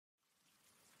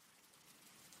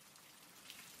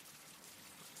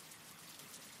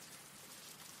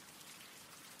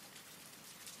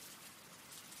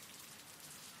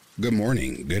Good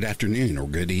morning, good afternoon, or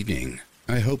good evening.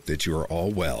 I hope that you are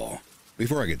all well.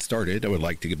 Before I get started, I would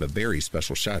like to give a very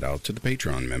special shout out to the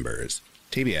Patreon members.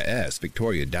 Tavia S.,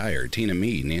 Victoria Dyer, Tina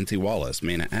Mead, Nancy Wallace,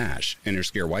 Mana Ash,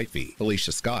 Interscare Wifey,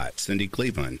 Felicia Scott, Cindy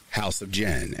Cleveland, House of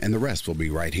Jen, and the rest will be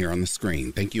right here on the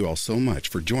screen. Thank you all so much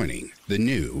for joining the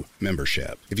new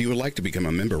membership. If you would like to become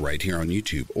a member right here on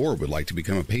YouTube, or would like to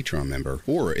become a Patreon member,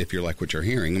 or if you like what you're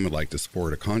hearing and would like to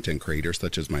support a content creator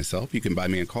such as myself, you can buy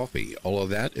me a coffee. All of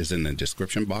that is in the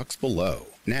description box below.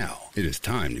 Now, it is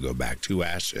time to go back to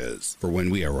ashes. For when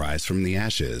we arise from the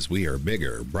ashes, we are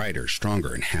bigger, brighter,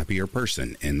 stronger, and happier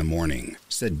person in the morning.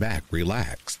 Sit back,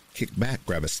 relax, kick back,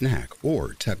 grab a snack,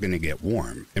 or tuck in to get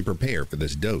warm, and prepare for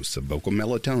this dose of vocal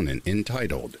melatonin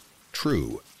entitled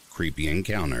True Creepy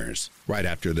Encounters. Right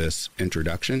after this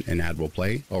introduction, an ad will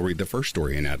play. I'll read the first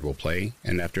story an ad will play,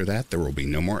 and after that, there will be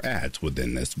no more ads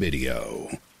within this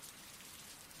video.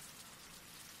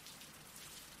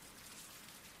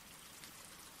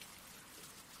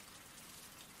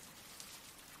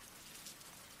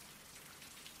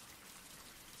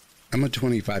 I'm a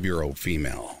 25-year-old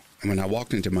female, and when I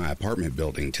walked into my apartment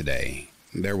building today,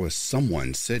 there was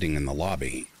someone sitting in the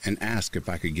lobby and asked if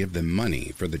I could give them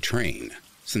money for the train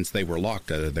since they were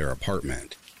locked out of their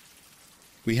apartment.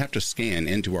 We have to scan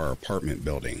into our apartment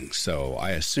building, so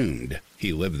I assumed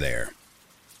he lived there.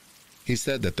 He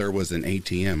said that there was an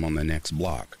ATM on the next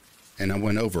block, and I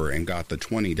went over and got the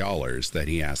 $20 that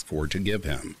he asked for to give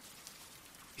him.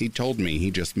 He told me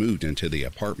he just moved into the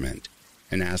apartment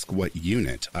and asked what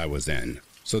unit I was in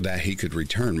so that he could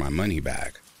return my money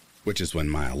back, which is when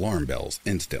my alarm bells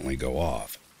instantly go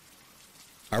off.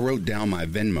 I wrote down my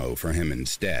Venmo for him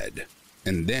instead,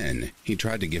 and then he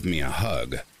tried to give me a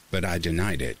hug, but I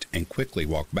denied it and quickly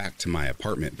walked back to my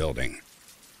apartment building.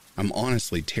 I'm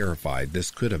honestly terrified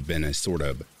this could have been a sort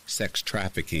of sex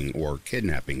trafficking or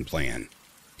kidnapping plan,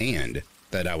 and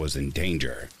that I was in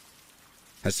danger.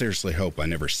 I seriously hope I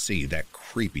never see that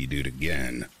creepy dude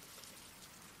again.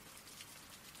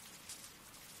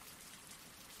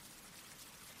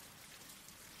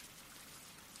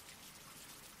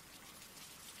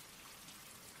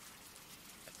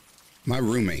 My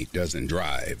roommate doesn't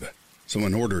drive, so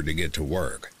in order to get to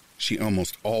work, she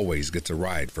almost always gets a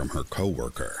ride from her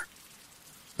coworker.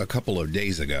 A couple of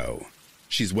days ago,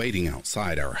 she's waiting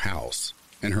outside our house,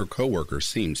 and her coworker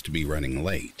seems to be running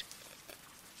late.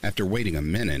 After waiting a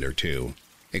minute or two,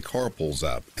 a car pulls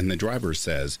up and the driver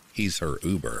says he's her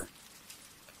Uber.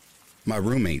 My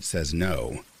roommate says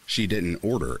no, she didn't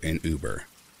order an Uber.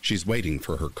 She's waiting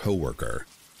for her coworker.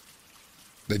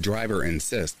 The driver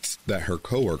insists that her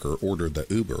coworker ordered the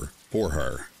Uber for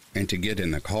her and to get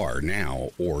in the car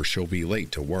now or she'll be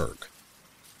late to work.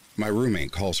 My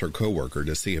roommate calls her coworker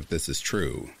to see if this is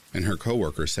true, and her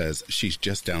coworker says she's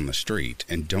just down the street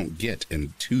and don't get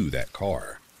into that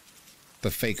car.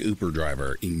 The fake Uber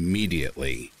driver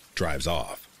immediately drives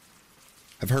off.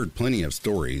 I've heard plenty of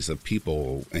stories of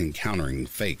people encountering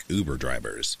fake Uber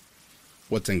drivers.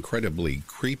 What's incredibly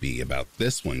creepy about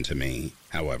this one to me,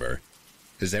 however,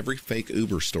 is every fake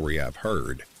Uber story I've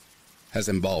heard has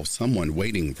involved someone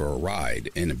waiting for a ride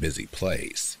in a busy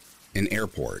place. An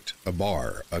airport, a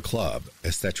bar, a club,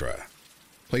 etc.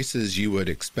 Places you would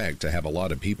expect to have a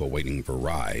lot of people waiting for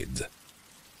rides.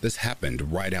 This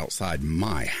happened right outside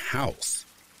my house.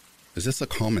 Is this a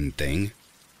common thing?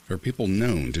 Are people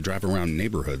known to drive around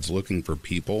neighborhoods looking for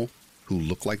people who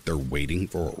look like they're waiting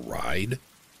for a ride?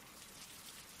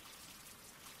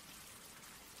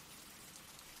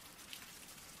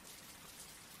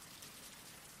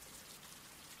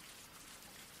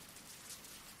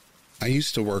 I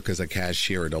used to work as a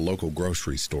cashier at a local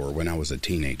grocery store when I was a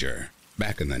teenager,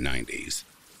 back in the 90s.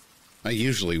 I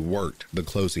usually worked the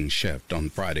closing shift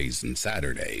on Fridays and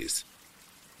Saturdays.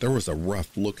 There was a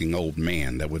rough-looking old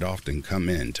man that would often come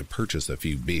in to purchase a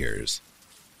few beers.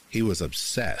 He was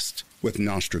obsessed with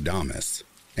Nostradamus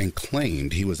and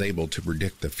claimed he was able to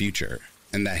predict the future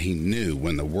and that he knew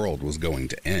when the world was going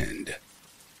to end.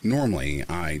 Normally,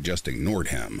 I just ignored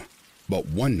him, but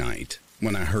one night,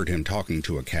 when I heard him talking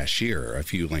to a cashier a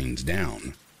few lanes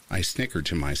down, I snickered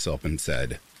to myself and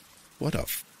said, "What a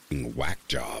f***ing whack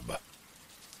job."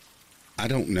 I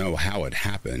don't know how it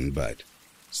happened, but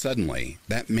suddenly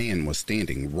that man was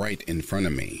standing right in front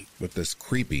of me with this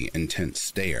creepy, intense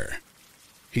stare.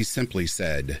 He simply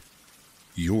said,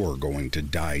 "You're going to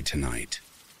die tonight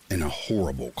in a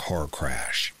horrible car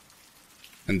crash."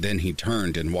 And then he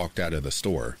turned and walked out of the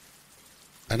store.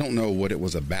 I don't know what it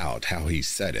was about how he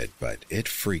said it, but it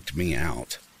freaked me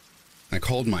out. I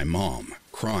called my mom,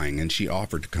 crying, and she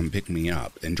offered to come pick me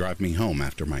up and drive me home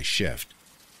after my shift.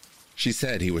 She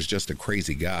said he was just a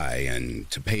crazy guy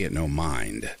and to pay it no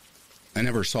mind. I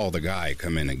never saw the guy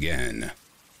come in again.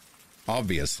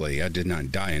 Obviously, I did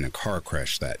not die in a car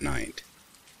crash that night.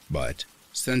 But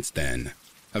since then,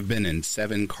 I've been in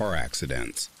 7 car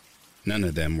accidents. None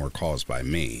of them were caused by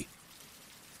me.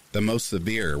 The most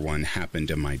severe one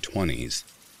happened in my 20s.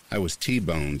 I was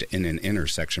T-boned in an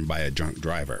intersection by a drunk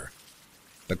driver.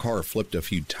 The car flipped a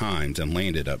few times and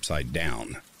landed upside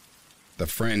down. The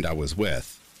friend I was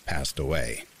with passed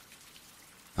away.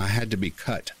 I had to be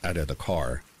cut out of the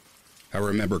car. I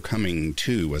remember coming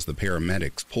to as the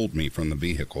paramedics pulled me from the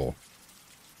vehicle.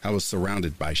 I was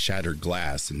surrounded by shattered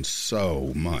glass and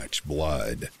so much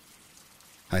blood.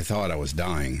 I thought I was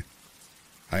dying.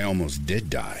 I almost did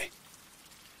die.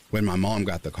 When my mom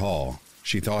got the call,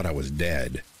 she thought I was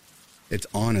dead. It's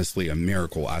honestly a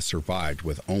miracle I survived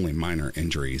with only minor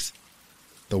injuries.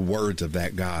 The words of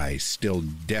that guy still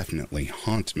definitely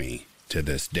haunt me to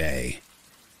this day.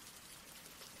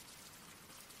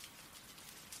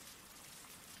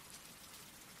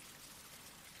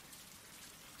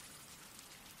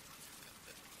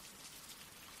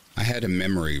 I had a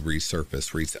memory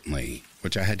resurface recently,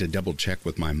 which I had to double check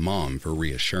with my mom for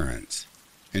reassurance,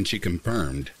 and she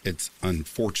confirmed it's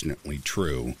unfortunately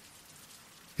true.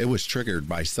 It was triggered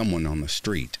by someone on the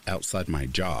street outside my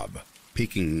job,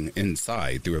 peeking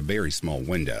inside through a very small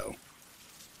window.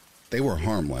 They were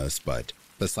harmless, but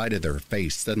the sight of their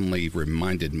face suddenly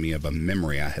reminded me of a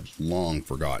memory I had long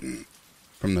forgotten,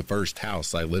 from the first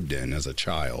house I lived in as a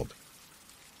child.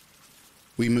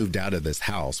 We moved out of this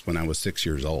house when I was 6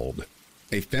 years old.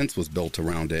 A fence was built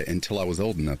around it until I was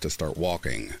old enough to start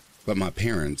walking, but my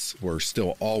parents were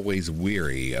still always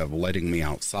weary of letting me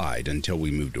outside until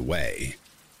we moved away.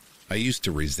 I used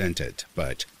to resent it,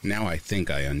 but now I think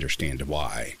I understand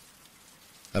why.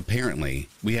 Apparently,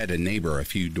 we had a neighbor a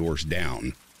few doors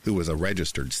down who was a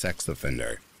registered sex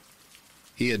offender.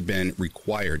 He had been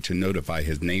required to notify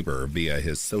his neighbor via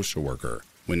his social worker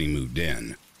when he moved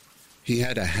in. He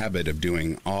had a habit of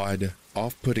doing odd,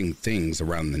 off-putting things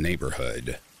around the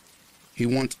neighborhood. He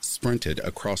once sprinted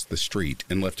across the street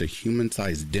and left a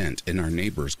human-sized dent in our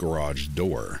neighbor's garage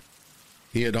door.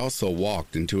 He had also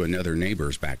walked into another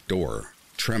neighbor's back door,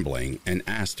 trembling, and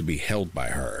asked to be held by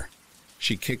her.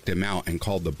 She kicked him out and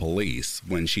called the police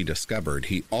when she discovered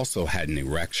he also had an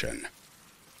erection.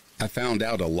 I found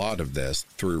out a lot of this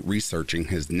through researching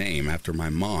his name after my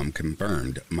mom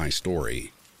confirmed my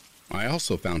story. I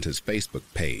also found his Facebook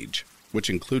page, which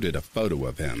included a photo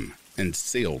of him and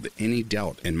sealed any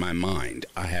doubt in my mind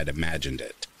I had imagined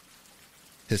it.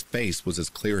 His face was as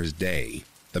clear as day,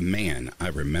 the man I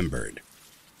remembered.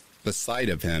 The sight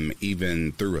of him,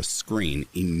 even through a screen,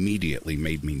 immediately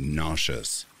made me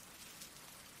nauseous.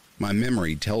 My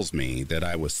memory tells me that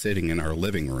I was sitting in our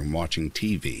living room watching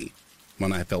TV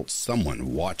when I felt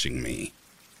someone watching me.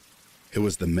 It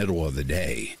was the middle of the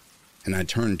day, and I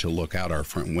turned to look out our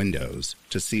front windows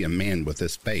to see a man with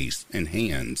his face and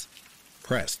hands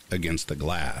pressed against the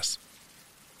glass.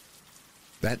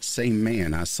 That same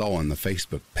man I saw on the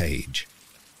Facebook page.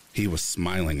 He was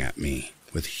smiling at me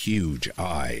with huge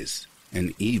eyes,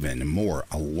 and even more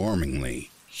alarmingly,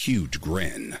 huge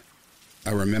grin. I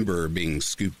remember being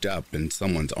scooped up in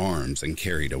someone's arms and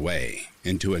carried away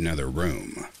into another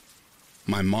room.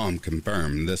 My mom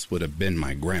confirmed this would have been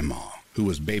my grandma, who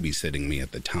was babysitting me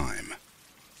at the time.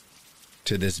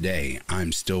 To this day,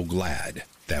 I'm still glad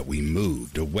that we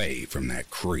moved away from that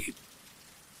creep.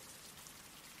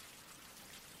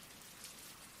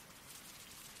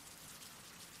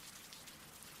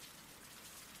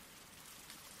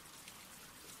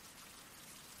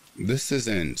 This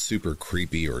isn't super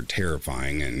creepy or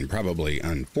terrifying, and probably,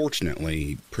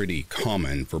 unfortunately, pretty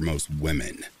common for most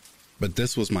women. But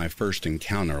this was my first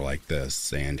encounter like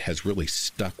this and has really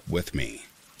stuck with me,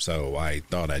 so I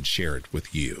thought I'd share it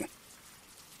with you.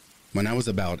 When I was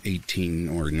about 18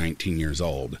 or 19 years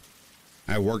old,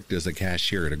 I worked as a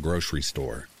cashier at a grocery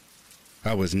store.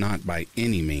 I was not by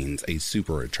any means a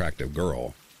super attractive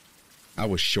girl. I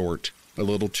was short, a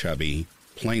little chubby,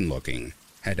 plain looking,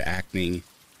 had acne,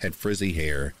 had frizzy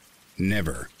hair,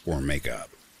 never wore makeup.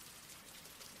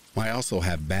 I also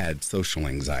have bad social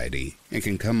anxiety and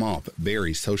can come off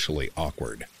very socially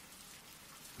awkward.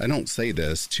 I don't say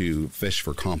this to fish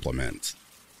for compliments,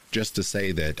 just to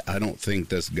say that I don't think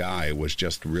this guy was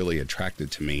just really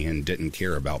attracted to me and didn't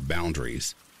care about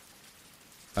boundaries.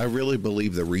 I really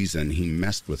believe the reason he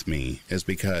messed with me is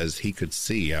because he could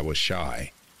see I was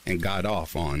shy and got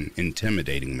off on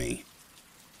intimidating me.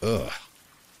 Ugh.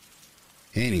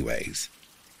 Anyways,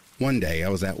 one day I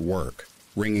was at work,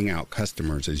 ringing out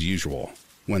customers as usual,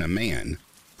 when a man,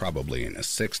 probably in his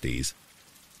 60s,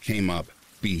 came up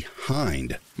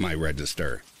behind my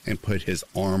register and put his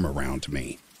arm around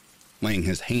me. laying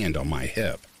his hand on my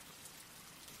hip.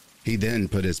 He then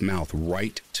put his mouth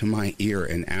right to my ear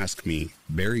and asked me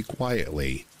very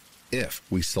quietly if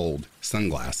we sold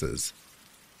sunglasses.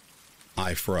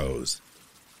 I froze.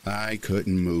 I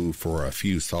couldn't move for a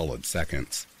few solid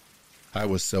seconds. I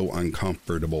was so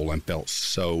uncomfortable and felt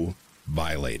so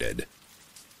violated.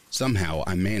 Somehow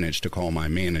I managed to call my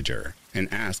manager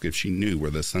and ask if she knew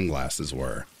where the sunglasses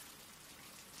were.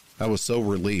 I was so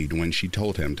relieved when she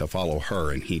told him to follow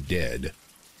her, and he did.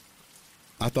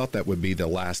 I thought that would be the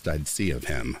last I'd see of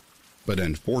him, but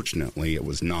unfortunately it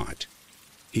was not.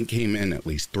 He came in at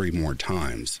least 3 more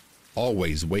times,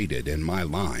 always waited in my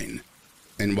line,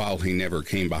 and while he never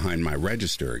came behind my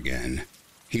register again,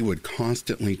 he would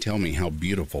constantly tell me how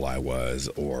beautiful I was,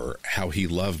 or how he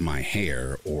loved my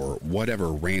hair, or whatever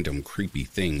random creepy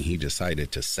thing he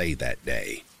decided to say that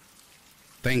day.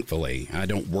 Thankfully, I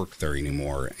don't work there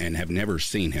anymore and have never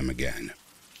seen him again.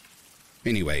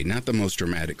 Anyway, not the most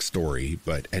dramatic story,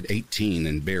 but at 18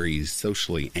 and very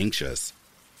socially anxious,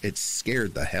 it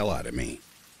scared the hell out of me.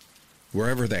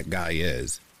 Wherever that guy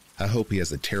is, I hope he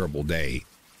has a terrible day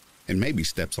and maybe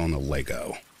steps on a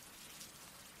Lego.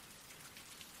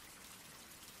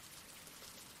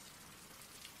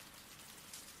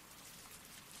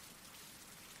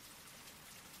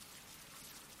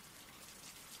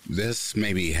 This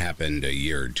maybe happened a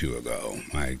year or 2 ago.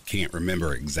 I can't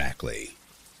remember exactly.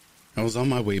 I was on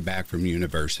my way back from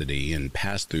university and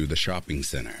passed through the shopping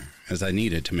center as I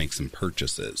needed to make some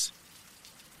purchases.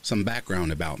 Some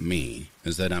background about me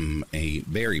is that I'm a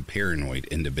very paranoid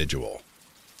individual.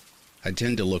 I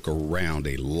tend to look around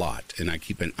a lot and I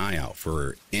keep an eye out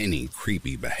for any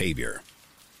creepy behavior.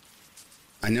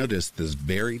 I noticed this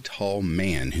very tall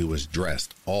man who was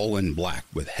dressed all in black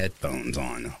with headphones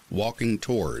on, walking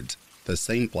towards the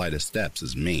same flight of steps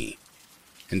as me,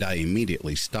 and I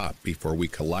immediately stopped before we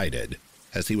collided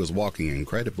as he was walking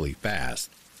incredibly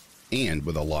fast and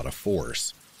with a lot of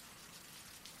force.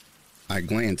 I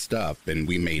glanced up and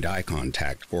we made eye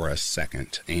contact for a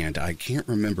second, and I can't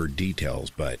remember details,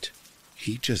 but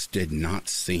he just did not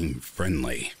seem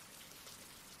friendly.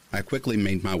 I quickly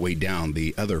made my way down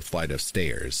the other flight of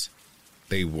stairs.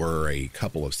 They were a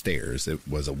couple of stairs. It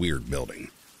was a weird building.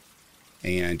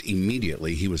 And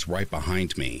immediately he was right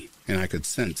behind me, and I could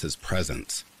sense his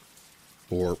presence.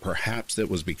 Or perhaps it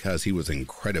was because he was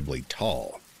incredibly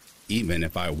tall, even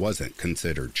if I wasn't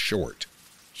considered short.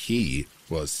 He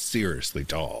was seriously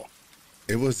tall.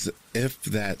 It was as if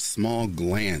that small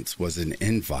glance was an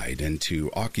invite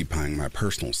into occupying my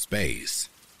personal space.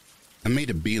 I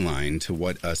made a beeline to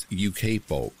what us UK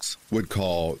folks would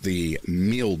call the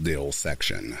meal deal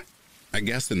section. I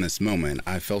guess in this moment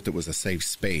I felt it was a safe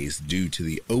space due to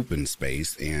the open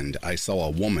space, and I saw a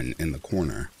woman in the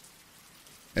corner.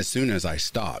 As soon as I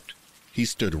stopped, he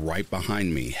stood right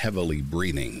behind me, heavily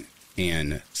breathing,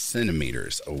 and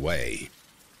centimeters away.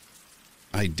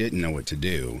 I didn't know what to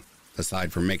do,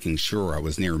 aside from making sure I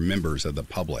was near members of the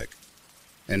public,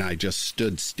 and I just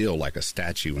stood still like a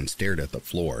statue and stared at the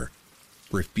floor,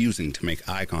 refusing to make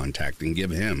eye contact and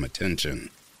give him attention.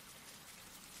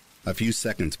 A few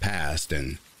seconds passed,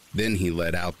 and then he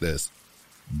let out this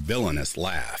villainous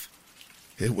laugh.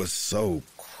 It was so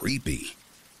creepy.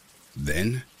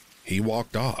 Then he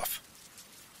walked off.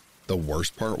 The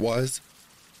worst part was,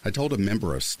 I told a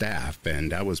member of staff,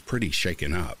 and I was pretty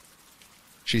shaken up.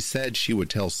 She said she would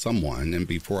tell someone, and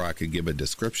before I could give a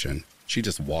description, she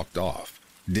just walked off.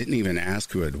 Didn't even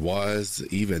ask who it was,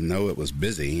 even though it was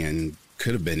busy and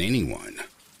could have been anyone.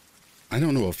 I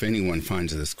don't know if anyone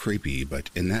finds this creepy, but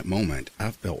in that moment,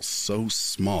 I felt so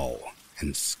small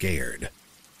and scared.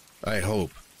 I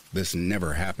hope this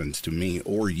never happens to me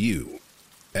or you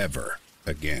ever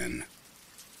again.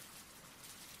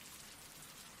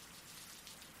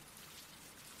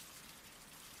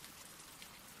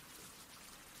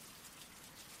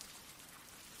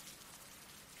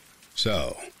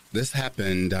 So, this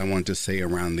happened, I want to say,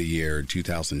 around the year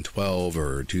 2012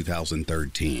 or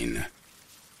 2013.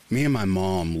 Me and my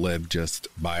mom lived just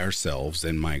by ourselves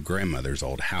in my grandmother's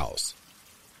old house.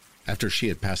 After she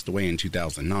had passed away in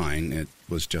 2009, it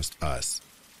was just us.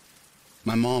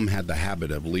 My mom had the habit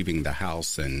of leaving the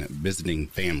house and visiting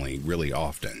family really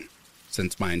often,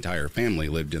 since my entire family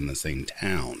lived in the same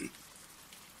town.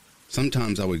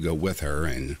 Sometimes I would go with her,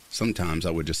 and sometimes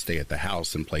I would just stay at the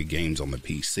house and play games on the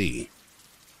PC.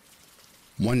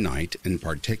 One night in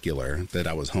particular that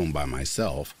I was home by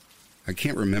myself, I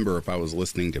can't remember if I was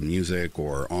listening to music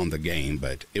or on the game,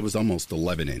 but it was almost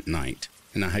 11 at night,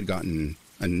 and I had gotten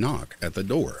a knock at the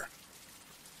door.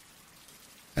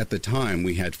 At the time,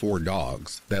 we had 4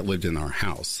 dogs that lived in our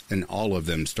house, and all of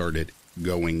them started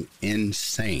going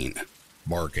insane,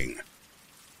 barking.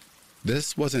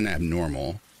 This wasn't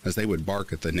abnormal, as they would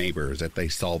bark at the neighbors if they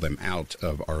saw them out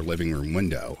of our living room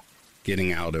window,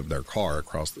 getting out of their car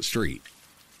across the street,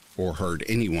 or heard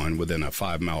anyone within a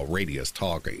 5-mile radius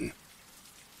talking.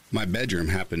 My bedroom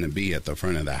happened to be at the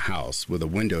front of the house with a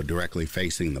window directly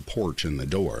facing the porch and the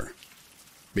door.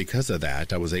 Because of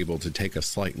that, I was able to take a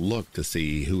slight look to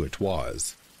see who it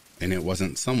was, and it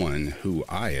wasn't someone who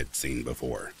I had seen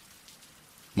before.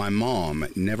 My mom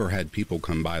never had people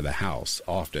come by the house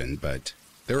often, but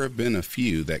there have been a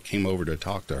few that came over to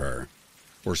talk to her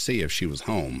or see if she was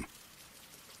home.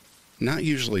 Not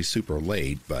usually super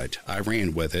late, but I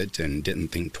ran with it and didn't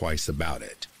think twice about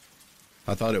it.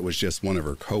 I thought it was just one of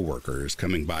her coworkers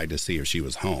coming by to see if she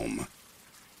was home.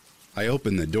 I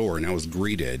opened the door and I was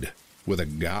greeted with a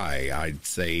guy, I'd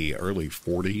say early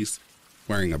 40s,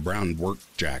 wearing a brown work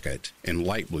jacket and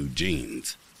light blue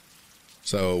jeans.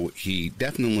 So he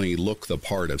definitely looked the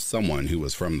part of someone who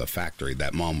was from the factory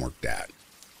that Mom worked at.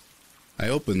 I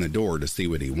opened the door to see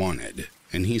what he wanted,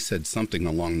 and he said something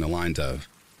along the lines of,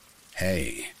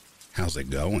 "Hey, how's it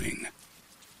going?"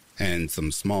 and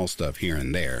some small stuff here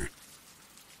and there.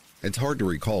 It's hard to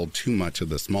recall too much of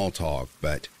the small talk,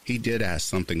 but he did ask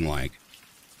something like,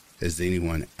 "Is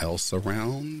anyone else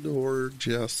around or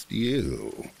just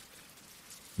you?"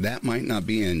 That might not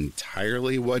be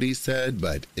entirely what he said,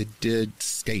 but it did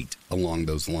skate along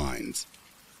those lines.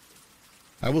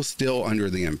 I was still under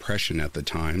the impression at the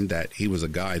time that he was a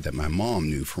guy that my mom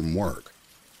knew from work.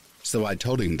 So I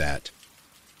told him that,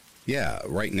 yeah,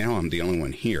 right now I'm the only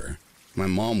one here. My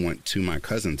mom went to my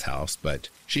cousin's house, but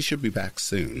she should be back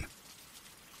soon.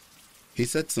 He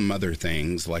said some other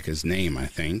things, like his name, I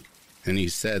think, and he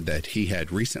said that he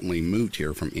had recently moved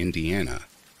here from Indiana,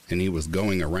 and he was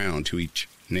going around to each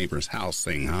neighbor's house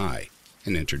saying hi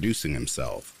and introducing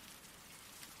himself.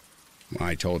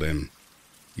 I told him,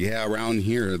 yeah, around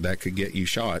here that could get you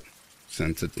shot,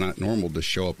 since it's not normal to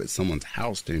show up at someone's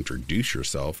house to introduce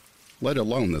yourself, let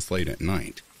alone this late at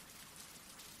night.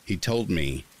 He told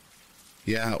me,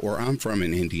 yeah, where I'm from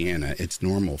in Indiana, it's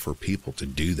normal for people to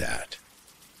do that.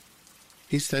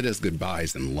 He said his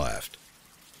goodbyes and left.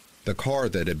 The car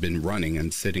that had been running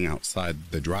and sitting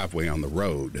outside the driveway on the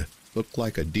road looked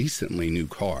like a decently new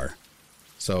car,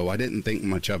 so I didn't think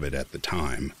much of it at the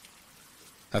time.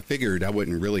 I figured I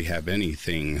wouldn't really have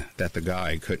anything that the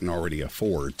guy couldn't already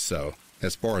afford, so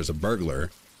as far as a burglar,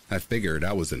 I figured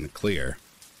I was in the clear.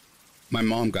 My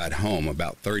mom got home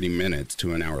about 30 minutes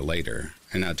to an hour later,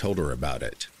 and I told her about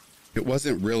it. It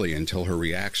wasn't really until her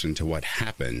reaction to what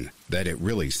happened that it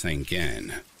really sank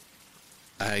in.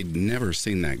 I'd never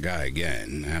seen that guy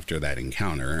again after that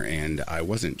encounter, and I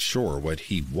wasn't sure what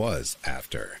he was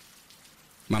after.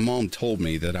 My mom told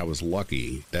me that I was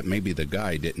lucky that maybe the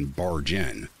guy didn't barge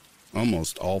in.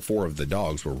 Almost all 4 of the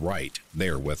dogs were right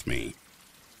there with me.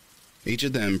 Each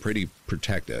of them pretty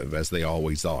protective, as they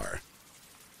always are.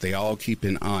 They all keep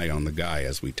an eye on the guy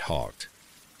as we talked.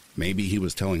 Maybe he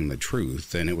was telling the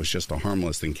truth and it was just a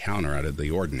harmless encounter out of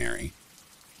the ordinary.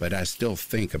 But I still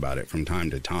think about it from time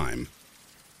to time.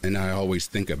 And I always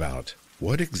think about,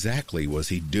 what exactly was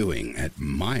he doing at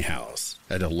my house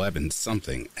at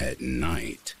 11-something at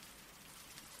night?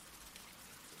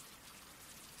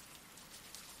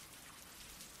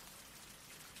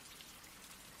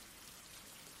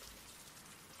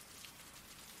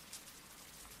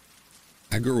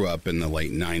 I grew up in the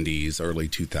late 90s, early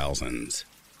 2000s.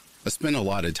 I spent a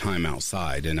lot of time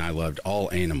outside and I loved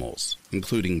all animals,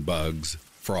 including bugs,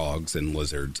 frogs, and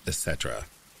lizards, etc.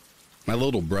 My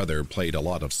little brother played a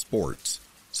lot of sports,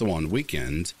 so on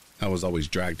weekends, I was always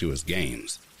dragged to his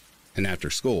games, and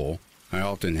after school, I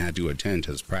often had to attend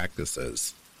his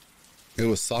practices. It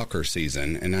was soccer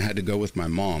season, and I had to go with my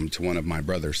mom to one of my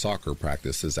brother's soccer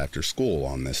practices after school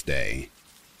on this day.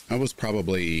 I was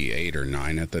probably 8 or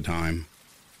 9 at the time.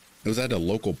 It was at a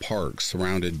local park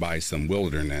surrounded by some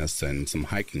wilderness and some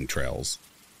hiking trails.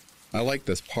 I liked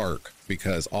this park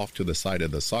because off to the side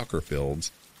of the soccer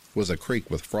fields was a creek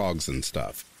with frogs and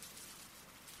stuff.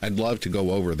 I'd love to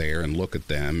go over there and look at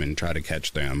them and try to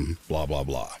catch them, blah, blah,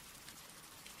 blah.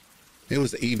 It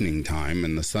was evening time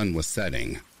and the sun was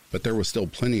setting, but there was still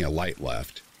plenty of light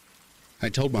left. I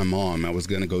told my mom I was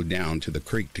going to go down to the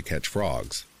creek to catch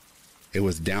frogs. It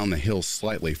was down the hill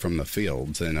slightly from the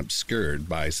fields and obscured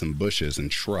by some bushes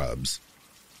and shrubs,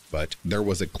 but there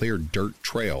was a clear dirt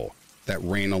trail that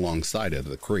ran alongside of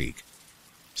the creek.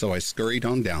 So I scurried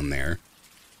on down there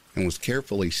and was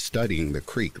carefully studying the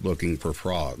creek looking for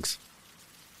frogs,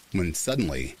 when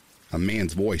suddenly a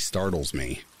man's voice startles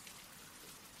me.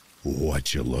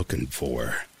 "What you looking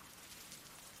for?"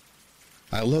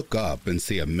 I look up and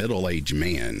see a middle-aged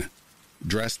man.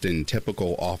 dressed in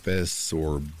typical office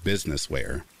or business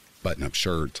wear, button-up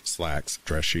shirt, slacks,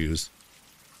 dress shoes.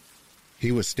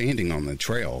 He was standing on the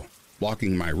trail,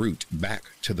 blocking my route back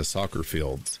to the soccer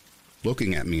fields,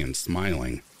 looking at me and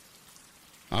smiling.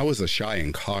 I was a shy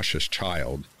and cautious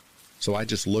child, so I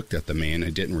just looked at the man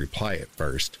and didn't reply at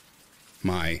first.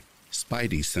 My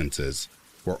spidey senses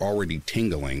were already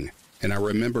tingling, and I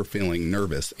remember feeling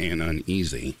nervous and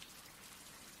uneasy.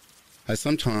 I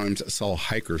sometimes saw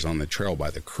hikers on the trail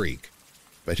by the creek,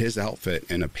 but his outfit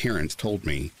and appearance told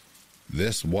me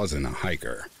this wasn't a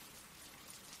hiker.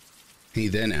 He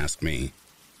then asked me,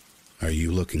 "Are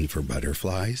you looking for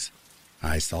butterflies?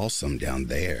 I saw some down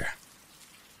there,"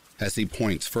 as he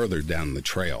points further down the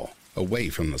trail, away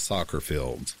from the soccer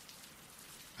fields.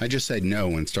 I just said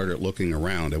no and started looking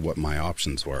around at what my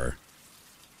options were.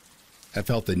 I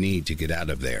felt the need to get out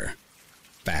of there,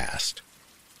 fast.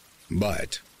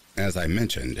 But, as I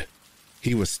mentioned,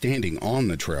 he was standing on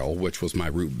the trail, which was my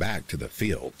route back to the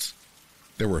fields.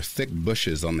 There were thick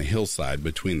bushes on the hillside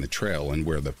between the trail and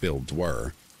where the fields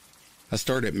were. I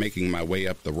started making my way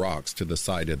up the rocks to the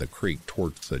side of the creek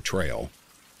towards the trail,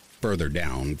 further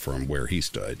down from where he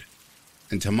stood.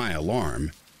 And to my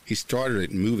alarm, he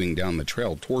started moving down the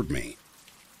trail toward me.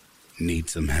 "Need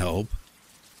some help?"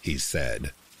 he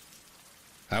said.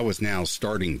 I was now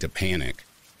starting to panic.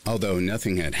 Although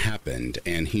nothing had happened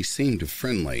and he seemed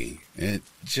friendly, it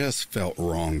just felt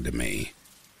wrong to me.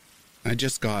 I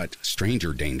just got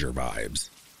stranger danger vibes.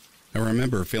 I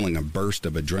remember feeling a burst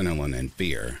of adrenaline and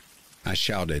fear. I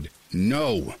shouted,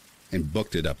 "No!" and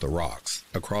booked it up the rocks,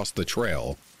 across the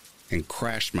trail, and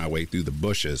crashed my way through the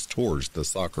bushes towards the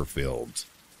soccer fields.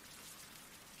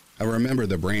 I remember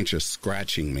the branches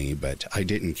scratching me, but I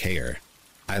didn't care.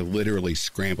 I literally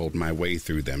scrambled my way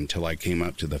through them till I came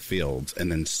up to the fields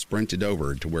and then sprinted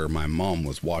over to where my mom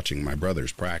was watching my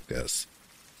brothers practice.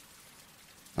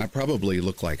 I probably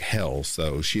looked like hell,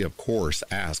 so she of course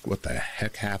asked what the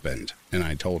heck happened, and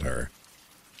I told her.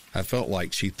 I felt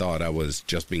like she thought I was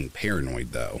just being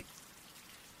paranoid, though.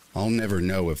 I'll never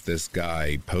know if this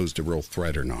guy posed a real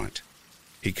threat or not.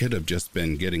 He could have just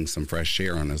been getting some fresh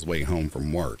air on his way home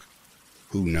from work.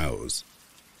 Who knows?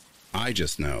 I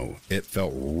just know it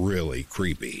felt really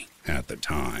creepy at the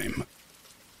time.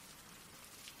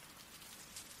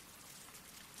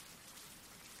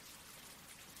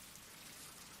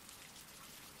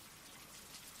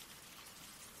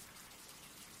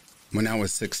 When I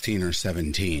was 16 or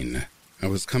 17, I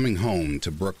was coming home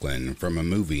to Brooklyn from a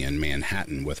movie in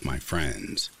Manhattan with my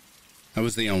friends. I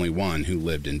was the only one who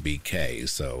lived in BK,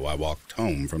 so I walked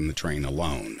home from the train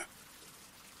alone.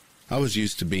 I was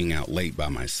used to being out late by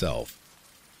myself.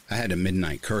 I had a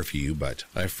midnight curfew, but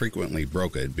I frequently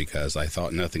broke it because I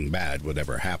thought nothing bad would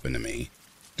ever happen to me,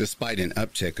 despite an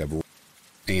uptick of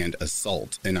and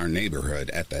assault in our neighborhood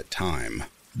at that time.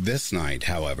 This night,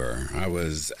 however, I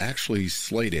was actually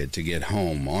slated to get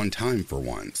home on time for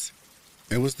once.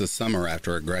 It was the summer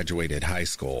after I graduated high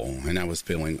school, and I was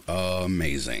feeling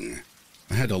amazing.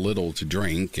 I had a little to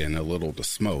drink and a little to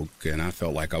smoke, and I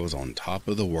felt like I was on top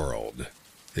of the world.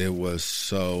 It was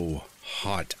so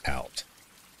hot out.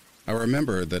 I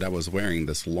remember that I was wearing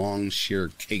this long, sheer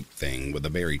cape thing with a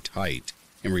very tight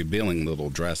and revealing little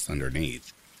dress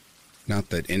underneath. Not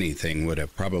that anything would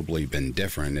have probably been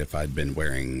different if I'd been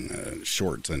wearing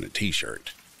shorts and a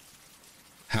t-shirt.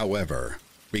 However,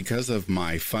 because of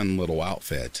my fun little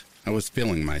outfit, I was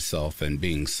feeling myself and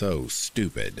being so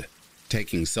stupid,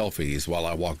 taking selfies while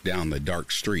I walked down the dark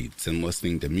streets and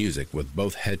listening to music with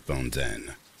both headphones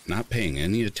in, not paying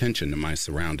any attention to my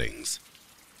surroundings.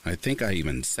 I think I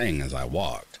even sang as I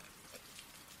walked.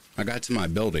 I got to my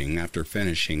building after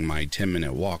finishing my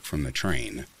 10-minute walk from the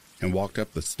train and walked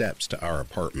up the steps to our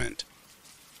apartment.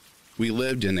 We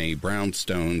lived in a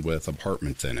brownstone with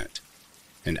apartments in it,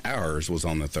 and ours was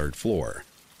on the 3rd floor.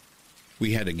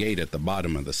 We had a gate at the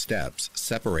bottom of the steps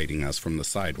separating us from the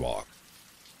sidewalk.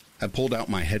 I pulled out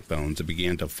my headphones and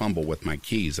began to fumble with my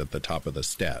keys at the top of the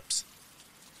steps.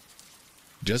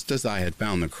 Just as I had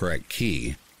found the correct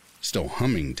key, still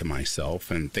humming to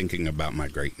myself and thinking about my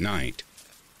great night,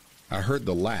 I heard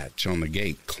the latch on the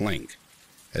gate clink,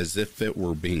 as if it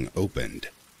were being opened.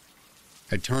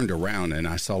 I turned around and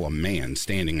I saw a man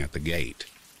standing at the gate,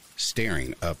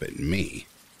 staring up at me.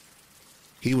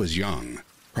 He was young,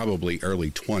 probably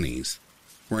early 20s,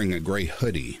 wearing a gray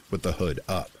hoodie with the hood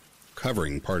up,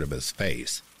 covering part of his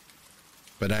face.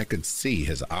 But I could see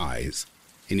his eyes,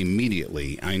 and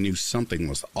immediately I knew something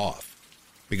was off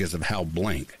because of how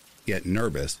blank yet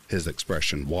nervous his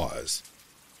expression was.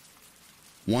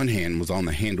 One hand was on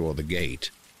the handle of the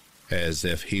gate, as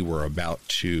if he were about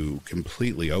to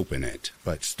completely open it,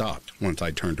 but stopped once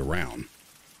I turned around.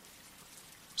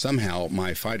 Somehow,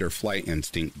 my fight or flight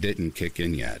instinct didn't kick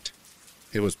in yet.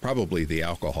 It was probably the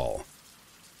alcohol.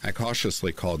 I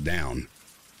cautiously called down,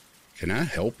 "Can I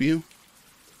help you?"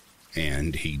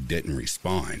 And he didn't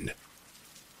respond.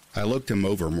 I looked him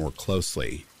over more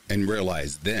closely and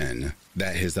realized then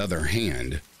that his other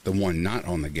hand, the one not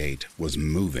on the gate, was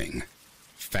moving.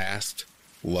 Fast,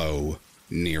 low,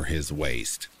 near his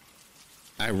waist.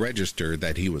 I registered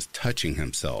that he was touching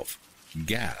himself,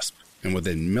 gasped, and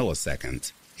within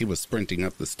milliseconds, he was sprinting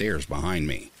up the stairs behind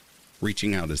me,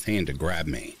 reaching out his hand to grab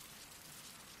me.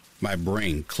 My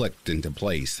brain clicked into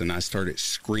place and I started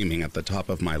screaming at the top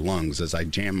of my lungs as I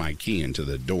jammed my key into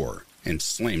the door and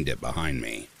slammed it behind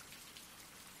me.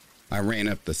 I ran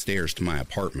up the stairs to my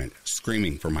apartment,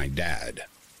 screaming for my dad,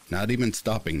 not even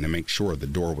stopping to make sure the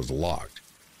door was locked,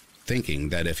 thinking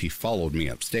that if he followed me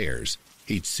upstairs,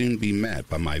 he'd soon be met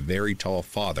by my very tall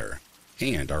father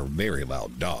and our very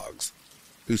loud dogs,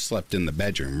 who slept in the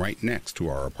bedroom right next to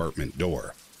our apartment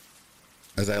door.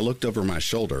 As I looked over my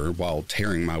shoulder while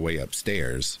tearing my way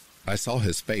upstairs, I saw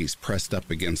his face pressed up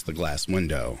against the glass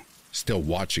window, still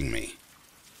watching me.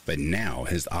 But now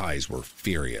his eyes were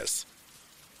furious.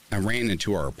 I ran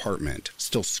into our apartment,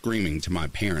 still screaming to my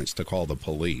parents to call the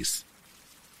police.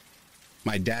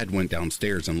 My dad went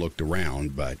downstairs and looked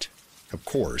around, but of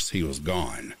course he was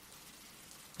gone.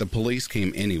 The police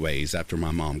came anyways after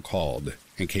my mom called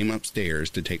and came upstairs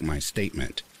to take my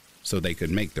statement so they could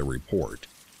make their report.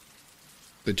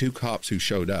 The two cops who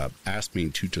showed up asked me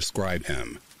to describe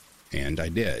him, and I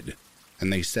did,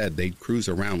 and they said they'd cruise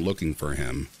around looking for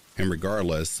him, and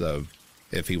regardless of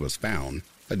if he was found,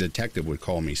 a detective would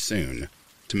call me soon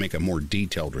to make a more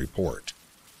detailed report.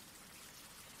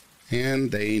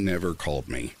 And they never called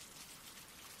me.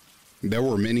 There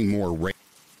were many more rapes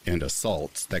and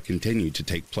assaults that continued to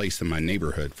take place in my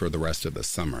neighborhood for the rest of the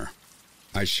summer.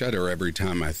 I shudder every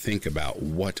time I think about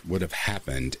what would have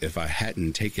happened if I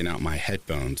hadn't taken out my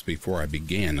headphones before I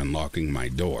began unlocking my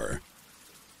door.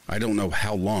 I don't know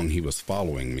how long he was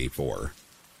following me for,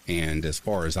 and as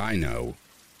far as I know,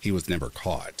 he was never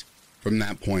caught. From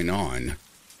that point on,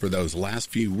 for those last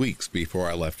few weeks before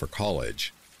I left for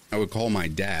college, I would call my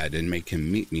dad and make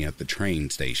him meet me at the train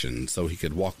station so he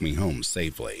could walk me home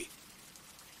safely.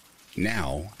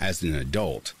 Now, as an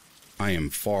adult, I am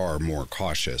far more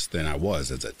cautious than I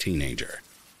was as a teenager.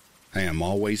 I am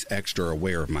always extra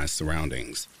aware of my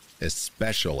surroundings,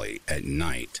 especially at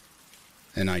night,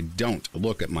 and I don't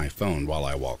look at my phone while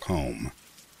I walk home.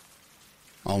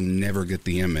 I'll never get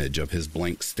the image of his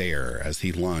blank stare as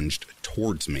he lunged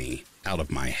towards me out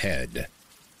of my head.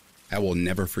 I will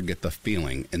never forget the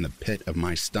feeling in the pit of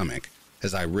my stomach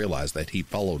as I realized that he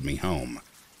followed me home,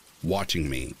 watching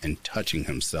me and touching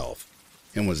himself,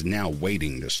 and was now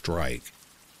waiting to strike.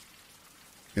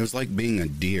 It was like being a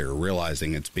deer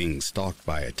realizing it's being stalked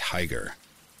by a tiger,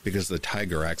 because the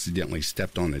tiger accidentally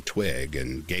stepped on a twig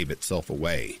and gave itself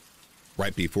away,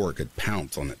 right before it could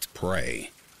pounce on its prey.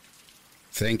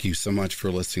 Thank you so much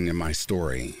for listening to my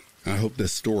story. I hope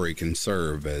this story can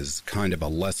serve as kind of a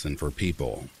lesson for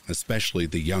people, especially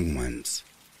the young ones.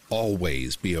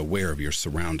 Always be aware of your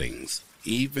surroundings,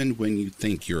 even when you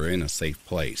think you're in a safe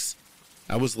place.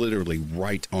 I was literally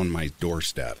right on my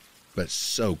doorstep, but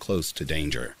so close to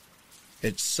danger.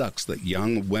 It sucks that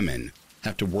young women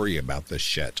have to worry about this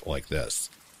shit like this,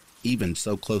 even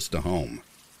so close to home.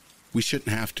 We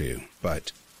shouldn't have to,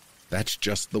 but that's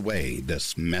just the way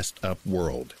this messed up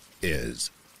world is.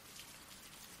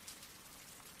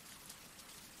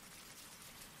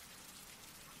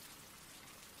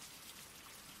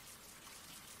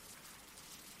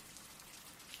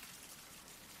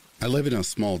 I live in a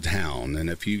small town, and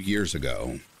a few years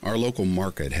ago, our local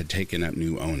market had taken up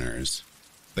new owners.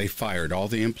 They fired all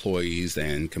the employees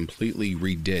and completely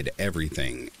redid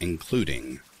everything,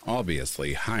 including,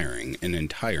 obviously, hiring an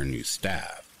entire new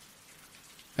staff.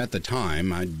 At the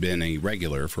time, I'd been a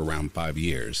regular for around 5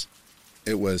 years.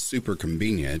 It was super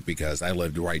convenient because I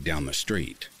lived right down the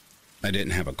street. I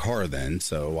didn't have a car then,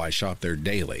 so I shopped there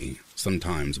daily,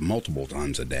 sometimes multiple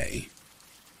times a day.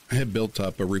 I had built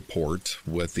up a rapport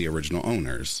with the original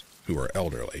owners, who were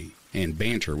elderly, and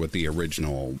banter with the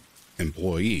original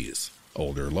employees,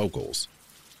 older locals.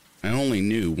 I only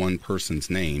knew one person's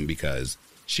name because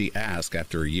she asked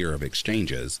after a year of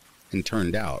exchanges, and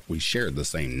turned out we shared the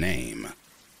same name.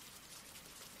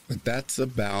 But that's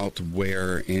about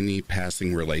where any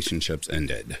passing relationships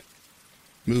ended.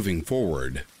 Moving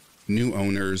forward, new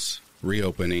owners,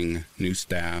 reopening, new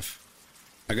staff.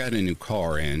 I got a new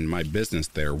car and my business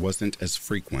there wasn't as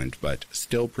frequent but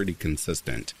still pretty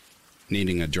consistent,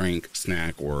 needing a drink,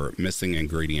 snack, or missing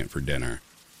ingredient for dinner.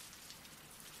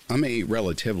 I'm a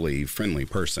relatively friendly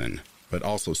person, but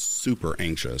also super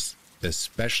anxious,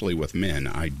 especially with men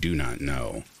I do not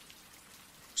know.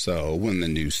 So when the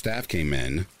new staff came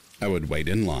in, I would wait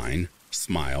in line,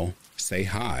 smile, say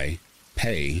hi,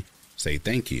 pay, say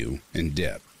thank you, and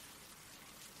dip.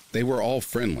 They were all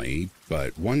friendly,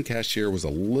 but one cashier was a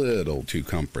little too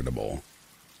comfortable.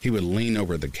 He would lean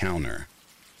over the counter.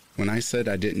 When I said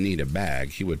I didn't need a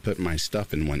bag, he would put my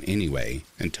stuff in one anyway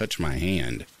and touch my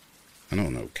hand. I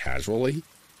don't know, casually?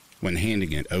 When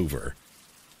handing it over.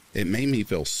 It made me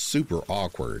feel super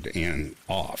awkward and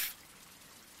off.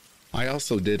 I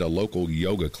also did a local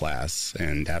yoga class,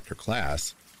 and after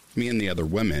class, me and the other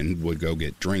women would go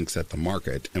get drinks at the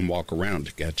market and walk around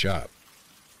to catch up.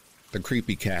 The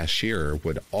creepy cashier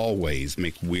would always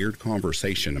make weird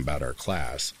conversation about our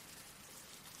class.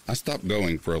 I stopped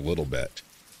going for a little bit.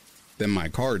 Then my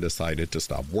car decided to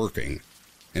stop working,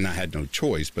 and I had no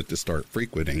choice but to start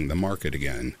frequenting the market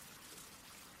again.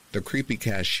 The creepy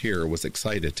cashier was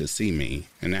excited to see me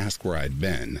and asked where I'd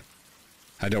been.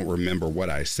 I don't remember what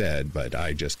I said, but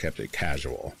I just kept it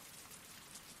casual.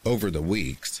 Over the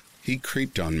weeks, he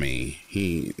creeped on me.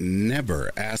 He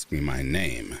never asked me my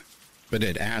name, but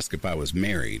had asked if I was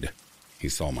married. He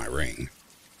saw my ring.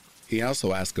 He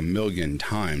also asked a million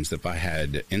times if I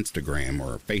had Instagram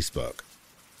or Facebook.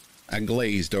 I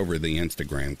glazed over the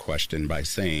Instagram question by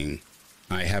saying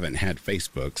I haven't had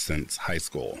Facebook since high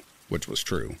school, which was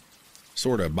true,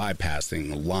 sort of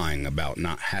bypassing lying about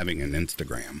not having an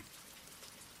Instagram.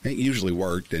 It usually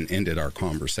worked and ended our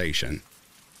conversation.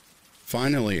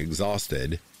 Finally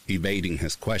exhausted, evading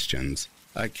his questions,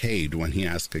 I caved when he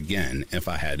asked again if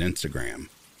I had Instagram.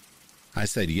 I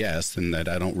said yes and that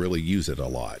I don't really use it a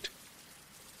lot.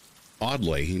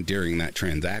 Oddly, during that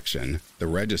transaction, the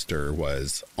register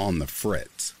was on the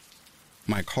fritz.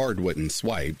 My card wouldn't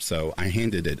swipe, so I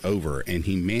handed it over and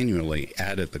he manually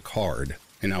added the card,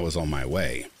 and I was on my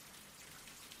way.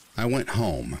 I went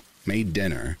home, made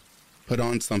dinner, put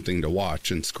on something to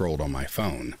watch, and scrolled on my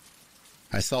phone.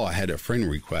 I saw I had a friend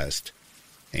request,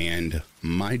 and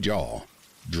my jaw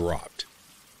dropped.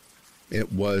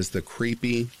 It was the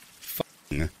creepy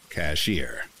f***ing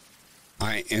cashier.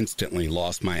 I instantly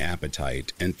lost my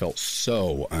appetite and felt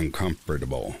so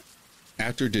uncomfortable.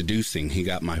 After deducing he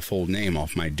got my full name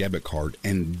off my debit card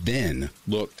and then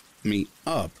looked me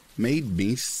up, made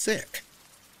me sick.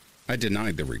 I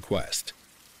denied the request.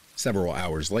 Several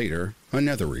hours later,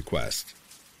 another request,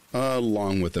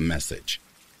 along with a message.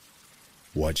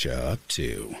 What you up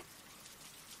to?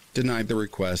 Denied the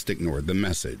request, ignored the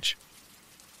message.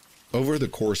 Over the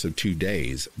course of 2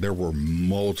 days, there were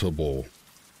multiple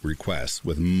requests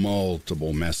with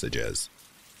multiple messages.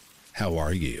 How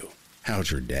are you?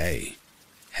 How's your day?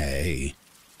 Hey,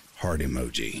 heart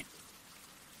emoji.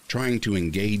 Trying to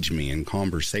engage me in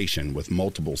conversation with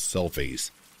multiple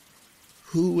selfies.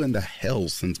 Who in the hell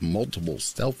sends multiple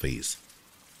selfies?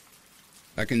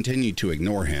 I continued to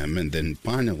ignore him and then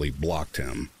finally blocked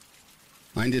him.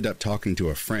 I ended up talking to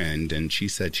a friend and she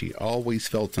said she always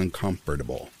felt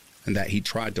uncomfortable and that he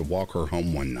tried to walk her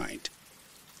home one night.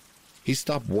 He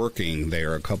stopped working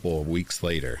there a couple of weeks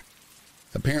later.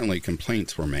 Apparently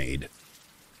complaints were made.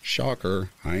 Shocker,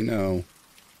 I know.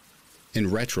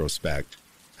 In retrospect,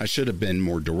 I should have been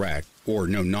more direct or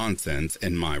no nonsense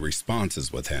in my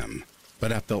responses with him,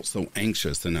 but I felt so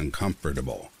anxious and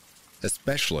uncomfortable,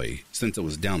 especially since it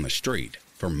was down the street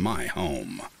from my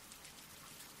home.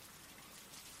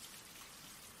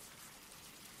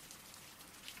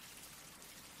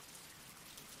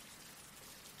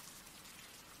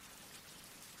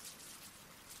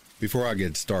 Before I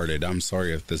get started, I'm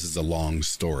sorry if this is a long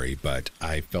story, but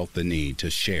I felt the need to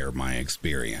share my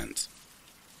experience.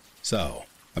 So,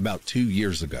 about 2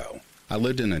 years ago, I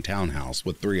lived in a townhouse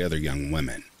with 3 other young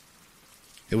women.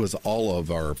 It was all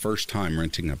of our first time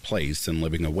renting a place and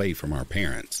living away from our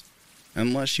parents,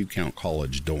 unless you count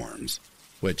college dorms,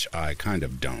 which I kind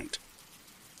of don't.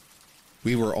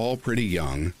 We were all pretty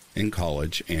young, in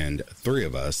college, and 3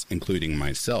 of us, including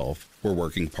myself, were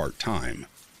working part-time,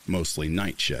 mostly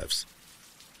night shifts.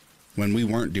 When we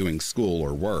weren't doing school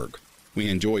or work, we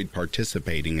enjoyed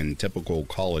participating in typical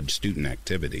college student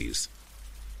activities.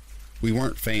 We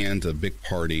weren't fans of big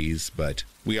parties, but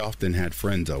we often had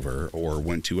friends over or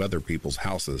went to other people's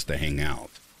houses to hang out.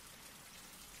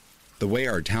 The way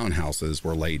our townhouses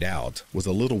were laid out was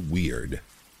a little weird,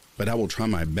 but I will try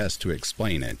my best to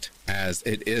explain it, as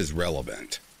it is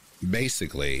relevant.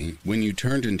 Basically, when you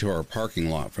turned into our parking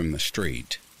lot from the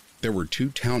street, there were 2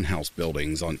 townhouse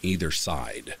buildings on either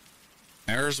side.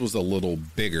 Ours was a little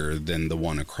bigger than the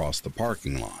one across the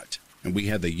parking lot, and we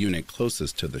had the unit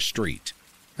closest to the street,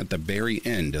 at the very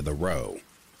end of the row.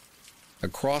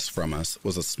 Across from us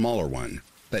was a smaller one,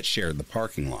 that shared the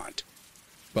parking lot,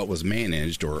 but was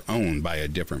managed or owned by a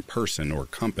different person or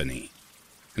company.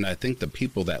 And I think the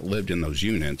people that lived in those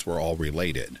units were all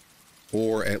related,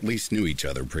 or at least knew each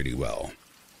other pretty well.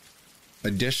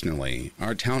 Additionally,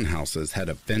 our townhouses had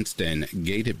a fenced-in,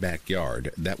 gated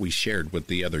backyard that we shared with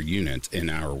the other units in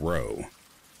our row.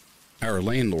 Our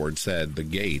landlord said the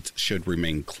gates should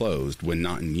remain closed when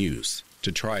not in use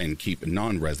to try and keep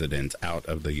non-residents out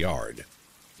of the yard,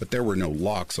 but there were no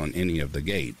locks on any of the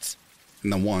gates,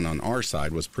 and the one on our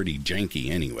side was pretty janky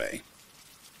anyway.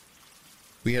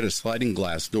 We had a sliding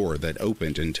glass door that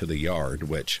opened into the yard,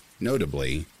 which,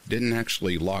 notably, didn't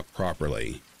actually lock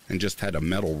properly, and just had a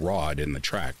metal rod in the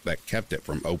track that kept it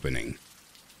from opening.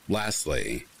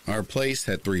 Lastly, our place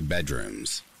had 3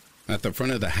 bedrooms. At the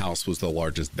front of the house was the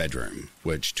largest bedroom,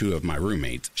 which 2 of my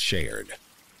roommates shared.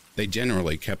 They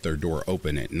generally kept their door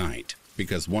open at night,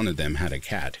 because one of them had a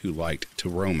cat who liked to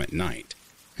roam at night,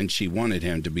 and she wanted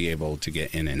him to be able to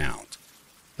get in and out.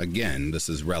 Again, this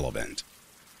is relevant.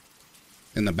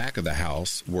 In the back of the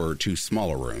house were 2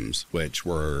 smaller rooms, which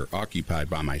were occupied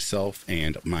by myself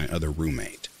and my other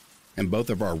roommate, and both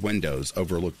of our windows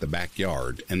overlooked the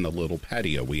backyard and the little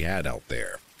patio we had out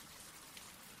there.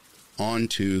 On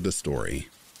to the story.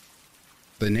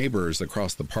 The neighbors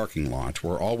across the parking lot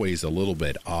were always a little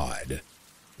bit odd,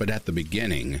 but at the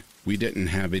beginning, we didn't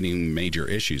have any major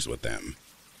issues with them.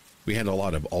 We had a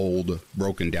lot of old,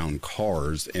 broken down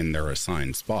cars in their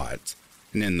assigned spots,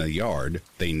 and in the yard,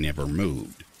 they never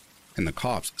moved, and the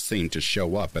cops seemed to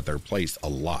show up at their place a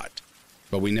lot,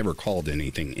 but we never called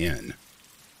anything in.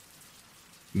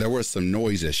 There was some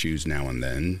noise issues now and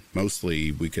then.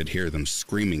 Mostly we could hear them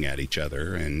screaming at each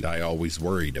other, and I always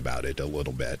worried about it a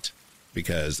little bit,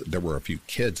 because there were a few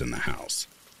kids in the house.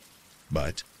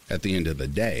 But at the end of the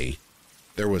day,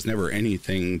 there was never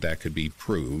anything that could be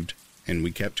proved, and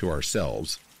we kept to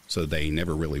ourselves, so they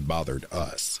never really bothered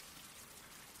us.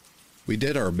 We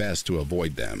did our best to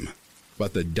avoid them,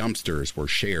 but the dumpsters were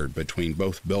shared between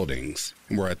both buildings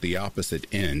and were at the opposite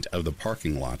end of the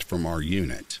parking lot from our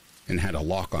unit, and had a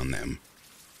lock on them,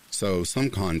 so some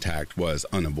contact was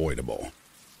unavoidable.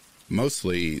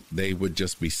 Mostly, they would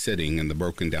just be sitting in the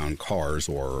broken down cars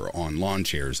or on lawn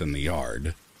chairs in the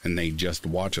yard, and they'd just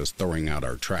watch us throwing out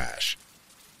our trash.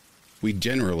 We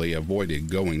generally avoided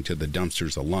going to the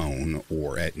dumpsters alone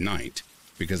or at night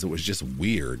because it was just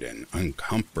weird and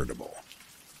uncomfortable.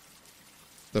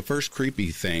 The first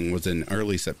creepy thing was in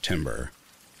early September.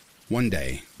 One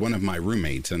day, one of my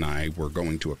roommates and I were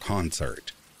going to a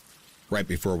concert. Right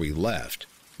before we left,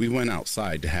 we went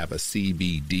outside to have a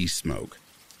CBD smoke.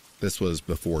 This was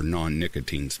before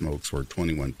non-nicotine smokes were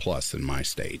 21 plus in my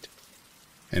state.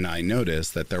 And I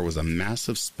noticed that there was a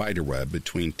massive spiderweb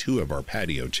between 2 of our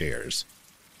patio chairs,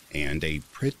 and a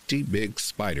pretty big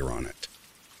spider on it.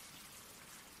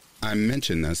 I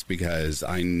mention this because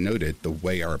I noted the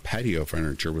way our patio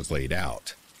furniture was laid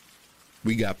out.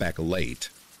 We got back late,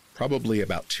 probably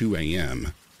about 2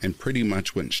 a.m., and pretty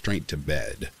much went straight to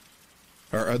bed.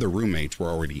 Our other roommates were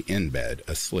already in bed,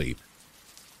 asleep.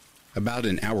 About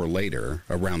an hour later,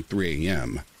 around 3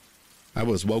 a.m., I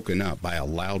was woken up by a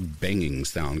loud banging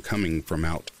sound coming from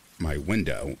out my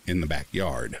window in the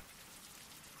backyard.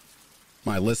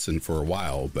 I listened for a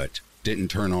while, but didn't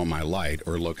turn on my light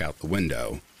or look out the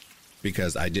window,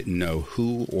 because I didn't know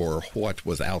who or what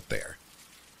was out there,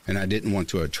 and I didn't want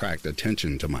to attract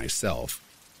attention to myself.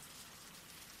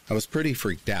 I was pretty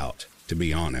freaked out, to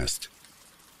be honest.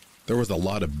 There was a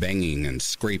lot of banging and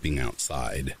scraping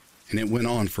outside, and it went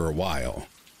on for a while,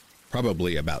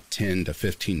 probably about 10 to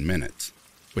 15 minutes,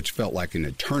 which felt like an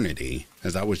eternity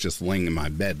as I was just laying in my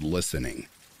bed listening.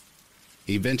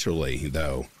 Eventually,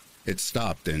 though, it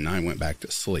stopped and I went back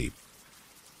to sleep.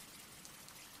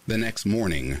 The next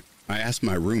morning, I asked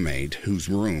my roommate, whose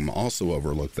room also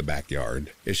overlooked the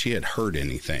backyard, if she had heard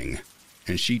anything,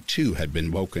 and she too had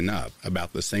been woken up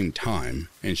about the same time,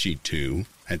 and she too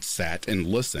had sat and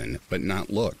listened but not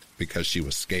looked because she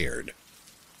was scared.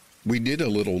 We did a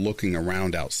little looking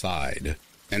around outside,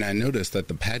 and I noticed that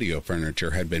the patio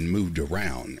furniture had been moved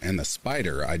around and the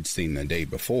spider I'd seen the day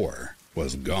before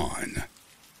was gone.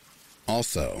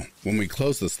 Also, when we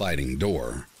closed the sliding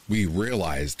door, we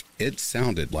realized it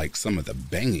sounded like some of the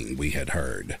banging we had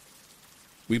heard.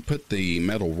 We put the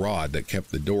metal rod that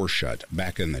kept the door shut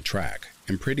back in the track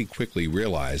and pretty quickly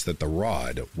realized that the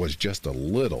rod was just a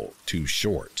little too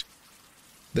short.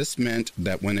 This meant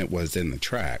that when it was in the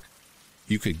track,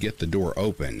 you could get the door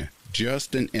open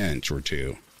just an inch or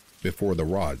two before the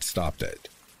rod stopped it.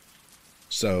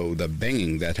 So the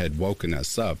banging that had woken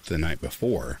us up the night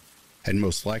before had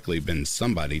most likely been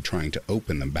somebody trying to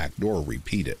open the back door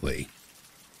repeatedly.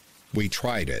 We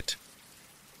tried it,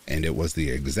 and it was the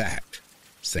exact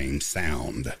same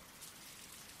sound.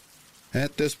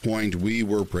 At this point, we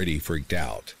were pretty freaked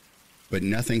out, but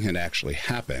nothing had actually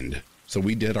happened, so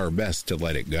we did our best to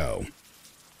let it go.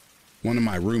 One of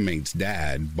my roommate's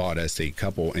dad bought us a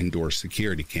couple indoor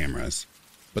security cameras,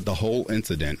 but the whole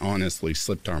incident honestly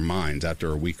slipped our minds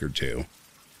after a week or two,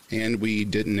 and we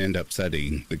didn't end up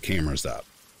setting the cameras up.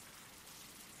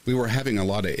 We were having a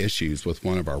lot of issues with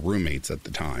one of our roommates at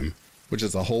the time, which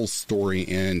is a whole story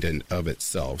in and of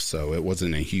itself, so it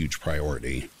wasn't a huge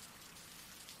priority.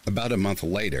 About a month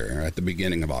later, at the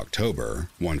beginning of October,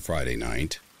 one Friday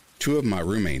night, two of my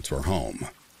roommates were home,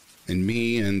 and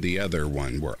me and the other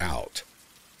one were out.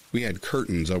 We had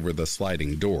curtains over the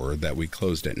sliding door that we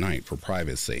closed at night for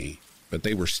privacy, but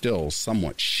they were still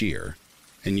somewhat sheer,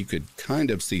 and you could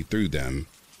kind of see through them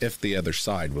if the other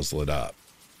side was lit up.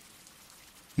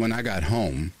 When I got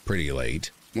home, pretty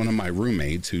late, one of my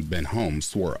roommates who'd been home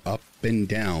swore up and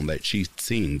down that she'd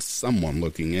seen someone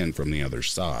looking in from the other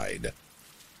side.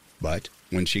 But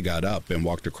when she got up and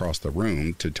walked across the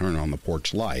room to turn on the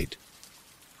porch light,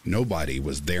 nobody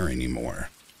was there anymore.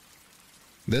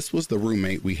 This was the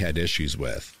roommate we had issues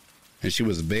with, and she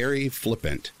was very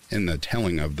flippant in the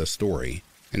telling of the story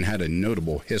and had a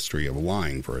notable history of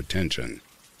lying for attention.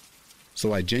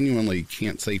 So I genuinely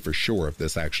can't say for sure if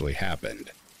this actually happened,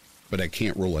 but I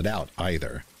can't rule it out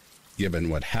either, given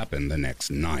what happened the next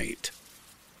night.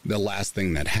 The last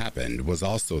thing that happened was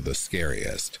also the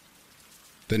scariest.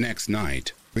 The next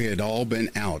night, we had all been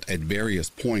out at various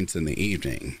points in the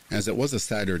evening, as it was a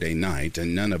Saturday night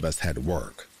and none of us had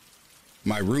work.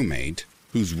 My roommate,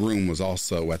 whose room was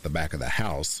also at the back of the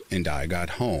house, and I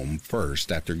got home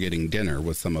first after getting dinner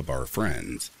with some of our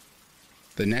friends.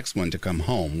 The next one to come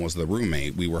home was the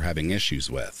roommate we were having issues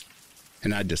with,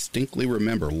 and I distinctly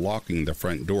remember locking the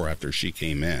front door after she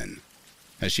came in,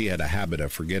 as she had a habit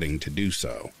of forgetting to do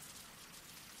so.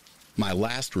 My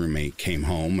last roommate came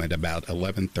home at about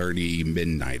 11:30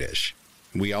 midnight-ish.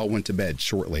 We all went to bed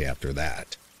shortly after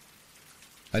that.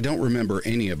 I don't remember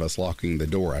any of us locking the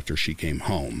door after she came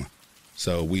home,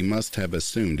 so we must have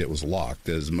assumed it was locked,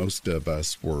 as most of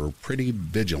us were pretty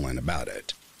vigilant about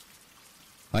it.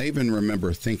 I even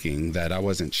remember thinking that I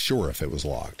wasn't sure if it was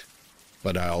locked,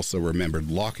 but I also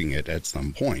remembered locking it at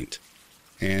some point,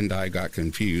 and I got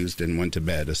confused and went to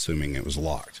bed assuming it was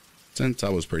locked, since I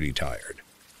was pretty tired.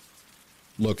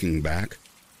 Looking back,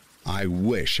 I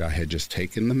wish I had just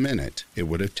taken the minute it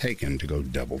would have taken to go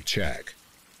double check.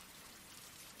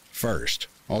 First,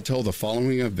 I'll tell the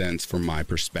following events from my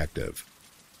perspective.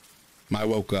 I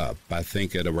woke up, I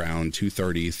think at around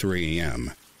 2:33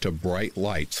 a.m., to bright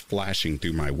lights flashing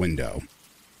through my window.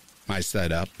 I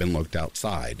sat up and looked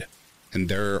outside, and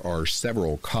there are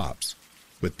several cops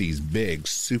with these big,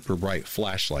 super bright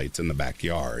flashlights in the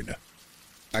backyard.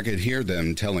 I could hear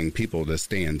them telling people to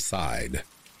stay inside.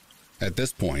 At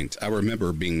this point, I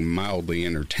remember being mildly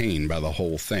entertained by the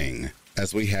whole thing,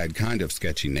 as we had kind of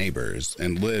sketchy neighbors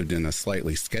and lived in a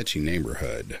slightly sketchy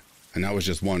neighborhood, and I was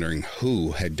just wondering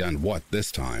who had done what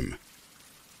this time.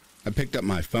 I picked up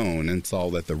my phone and saw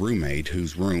that the roommate,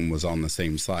 whose room was on the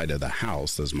same side of the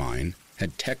house as mine,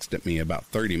 had texted me about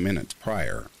 30 minutes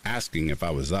prior, asking if I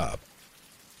was up.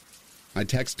 I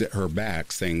texted her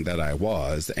back saying that I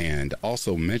was, and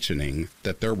also mentioning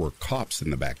that there were cops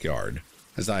in the backyard,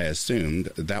 as I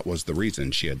assumed that was the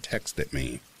reason she had texted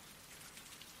me.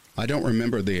 I don't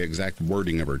remember the exact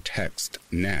wording of her text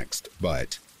next,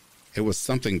 but it was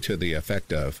something to the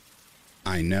effect of,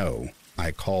 "I know,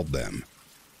 I called them."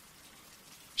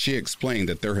 She explained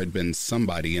that there had been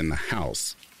somebody in the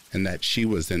house, and that she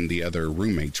was in the other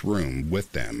roommate's room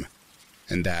with them,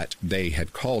 and that they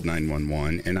had called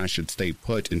 911 and I should stay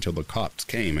put until the cops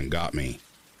came and got me.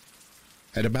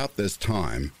 At about this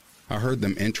time, I heard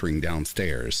them entering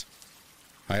downstairs.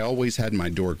 I always had my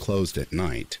door closed at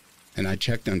night, and I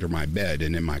checked under my bed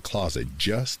and in my closet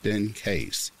just in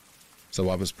case, so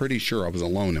I was pretty sure I was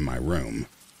alone in my room.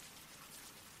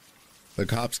 The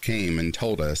cops came and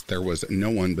told us there was no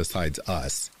one besides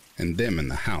us and them in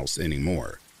the house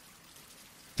anymore.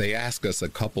 They asked us a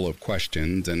couple of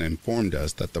questions and informed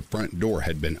us that the front door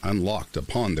had been unlocked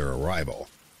upon their arrival,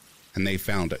 and they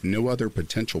found no other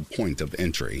potential point of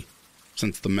entry,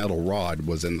 since the metal rod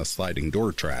was in the sliding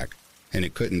door track and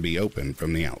it couldn't be opened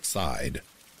from the outside.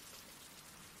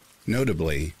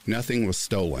 Notably, nothing was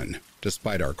stolen,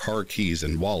 despite our car keys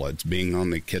and wallets being on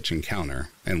the kitchen counter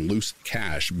and loose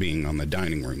cash being on the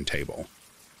dining room table.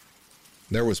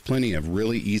 There was plenty of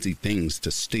really easy things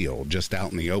to steal just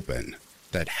out in the open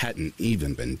that hadn't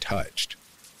even been touched.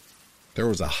 There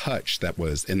was a hutch that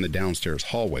was in the downstairs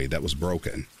hallway that was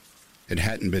broken. It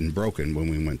hadn't been broken when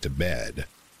we went to bed.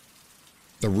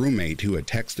 The roommate who had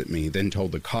texted me then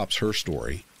told the cops her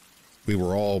story. We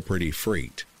were all pretty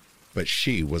freaked, but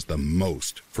she was the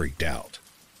most freaked out.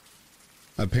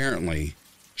 Apparently,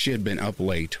 she had been up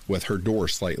late with her door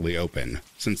slightly open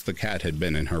since the cat had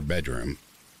been in her bedroom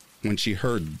when she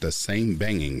heard the same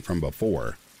banging from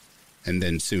before, and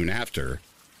then soon after,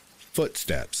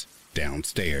 footsteps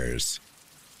downstairs.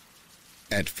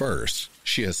 At first,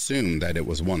 she assumed that it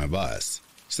was one of us,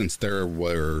 since there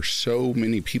were so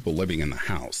many people living in the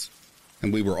house,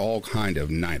 and we were all kind of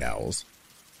night owls.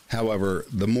 However,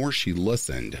 the more she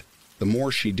listened, the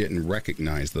more she didn't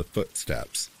recognize the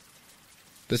footsteps.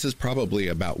 This is probably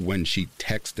about when she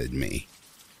texted me.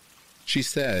 She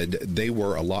said they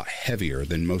were a lot heavier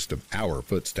than most of our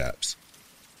footsteps.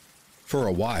 For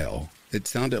a while, it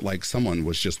sounded like someone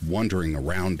was just wandering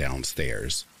around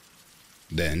downstairs.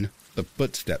 Then, the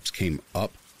footsteps came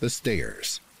up the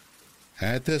stairs.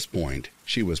 At this point,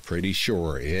 she was pretty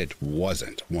sure it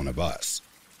wasn't one of us,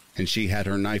 and she had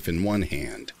her knife in one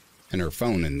hand and her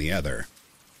phone in the other.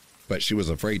 But she was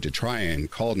afraid to try and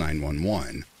call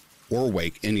 911 or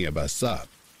wake any of us up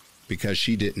because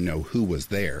she didn't know who was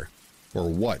there or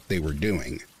what they were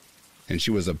doing, and she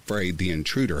was afraid the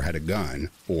intruder had a gun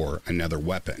or another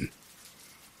weapon.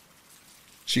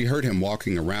 She heard him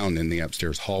walking around in the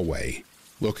upstairs hallway,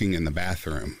 looking in the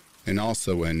bathroom, and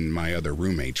also in my other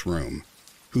roommate's room,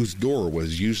 whose door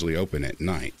was usually open at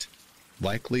night,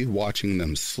 likely watching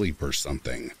them sleep or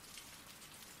something.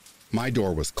 My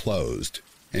door was closed,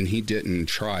 and he didn't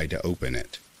try to open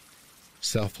it.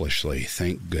 Selfishly,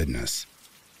 thank goodness.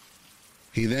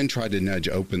 He then tried to nudge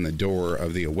open the door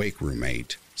of the awake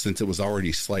roommate, since it was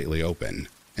already slightly open,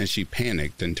 and she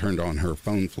panicked and turned on her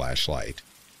phone flashlight.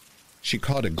 She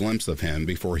caught a glimpse of him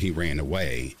before he ran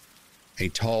away, a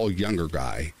tall, younger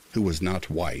guy who was not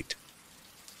white.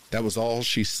 That was all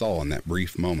she saw in that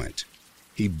brief moment.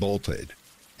 He bolted,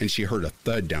 and she heard a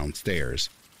thud downstairs,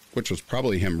 which was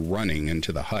probably him running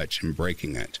into the hutch and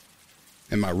breaking it.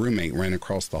 And my roommate ran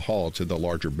across the hall to the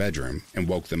larger bedroom and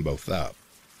woke them both up.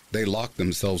 They locked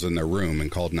themselves in their room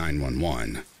and called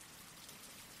 911.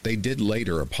 They did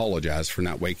later apologize for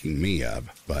not waking me up,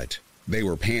 but they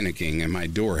were panicking and my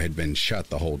door had been shut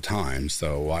the whole time,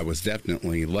 so I was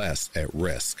definitely less at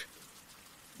risk.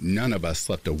 None of us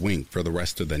slept a wink for the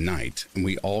rest of the night, and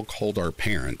we all called our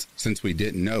parents since we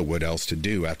didn't know what else to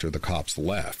do after the cops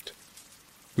left.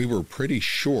 We were pretty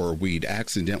sure we'd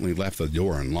accidentally left the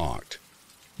door unlocked.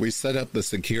 We set up the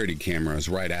security cameras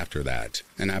right after that,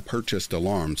 and I purchased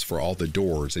alarms for all the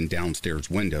doors and downstairs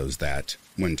windows that,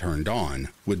 when turned on,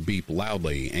 would beep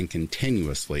loudly and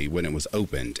continuously when it was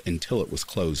opened until it was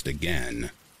closed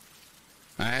again.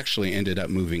 I actually ended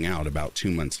up moving out about 2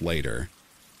 months later,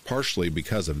 partially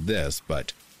because of this,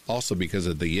 but also because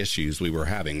of the issues we were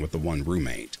having with the one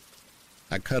roommate.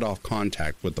 I cut off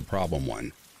contact with the problem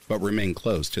one, but remained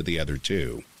close to the other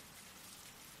two.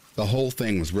 The whole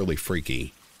thing was really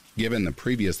freaky, given the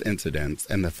previous incidents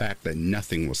and the fact that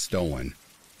nothing was stolen.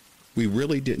 We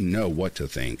really didn't know what to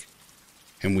think,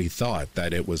 and we thought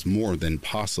that it was more than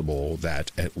possible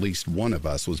that at least one of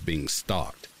us was being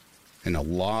stalked, and a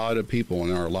lot of people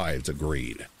in our lives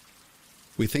agreed.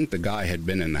 We think the guy had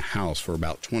been in the house for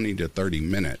about 20 to 30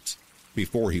 minutes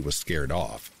before he was scared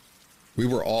off. We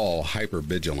were all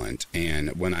hyper-vigilant,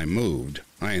 and when I moved,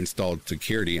 I installed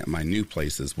security at my new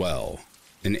place as well,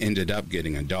 and ended up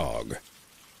getting a dog.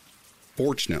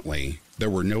 Fortunately, there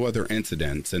were no other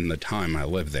incidents in the time I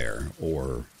lived there,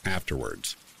 or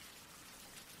afterwards.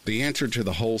 The answer to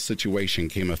the whole situation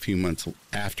came a few months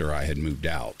after I had moved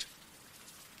out.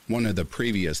 One of the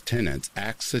previous tenants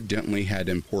accidentally had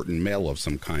important mail of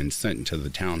some kind sent to the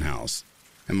townhouse,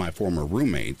 and my former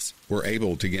roommates were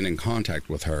able to get in contact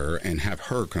with her and have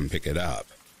her come pick it up.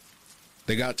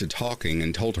 They got to talking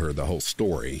and told her the whole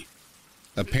story.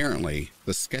 Apparently,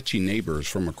 the sketchy neighbors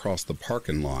from across the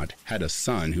parking lot had a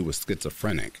son who was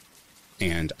schizophrenic,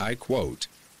 and, I quote,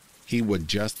 he would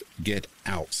just get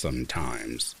out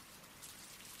sometimes.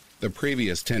 The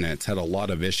previous tenants had a lot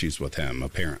of issues with him,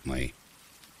 apparently.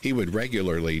 He would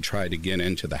regularly try to get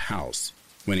into the house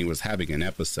when he was having an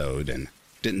episode and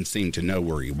didn't seem to know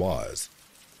where he was.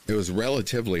 It was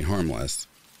relatively harmless,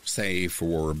 save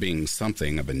for being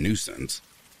something of a nuisance.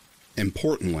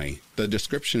 Importantly, the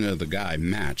description of the guy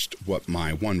matched what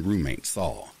my one roommate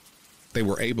saw. They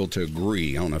were able to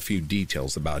agree on a few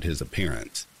details about his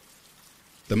appearance.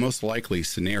 The most likely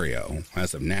scenario,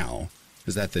 as of now,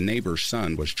 is that the neighbor's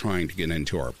son was trying to get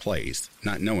into our place,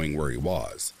 not knowing where he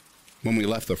was. When we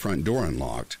left the front door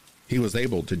unlocked, he was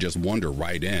able to just wander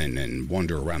right in and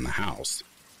wander around the house.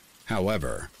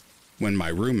 However, when my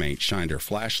roommate shined her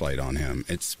flashlight on him,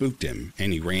 it spooked him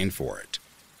and he ran for it.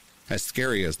 As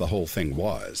scary as the whole thing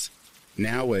was,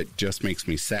 now it just makes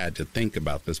me sad to think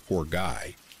about this poor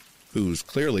guy, who's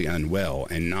clearly unwell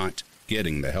and not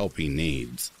getting the help he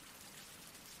needs.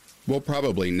 We'll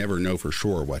probably never know for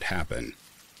sure what happened,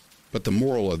 but the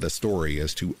moral of the story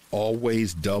is to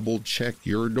always double check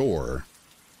your door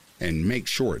and make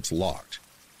sure it's locked,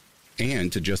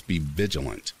 and to just be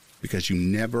vigilant, because you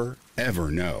never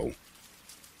ever know.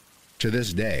 To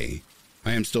this day,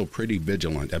 I am still pretty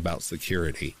vigilant about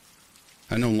security.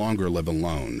 I no longer live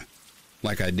alone,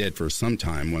 like I did for some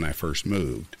time when I first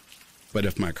moved. But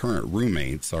if my current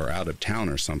roommates are out of town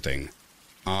or something,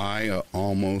 I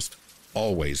almost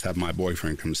always have my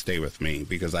boyfriend come stay with me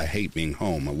because I hate being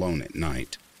home alone at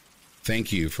night.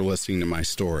 Thank you for listening to my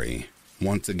story.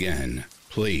 Once again,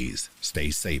 please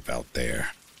stay safe out there.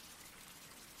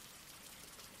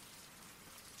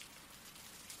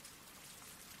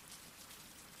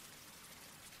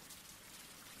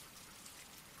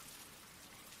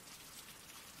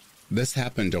 This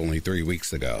happened only 3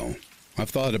 weeks ago. I've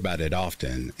thought about it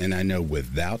often, and I know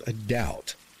without a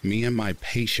doubt, me and my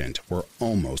patient were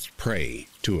almost prey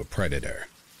to a predator.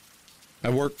 I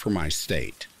work for my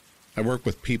state. I work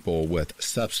with people with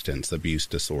substance abuse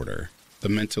disorder, the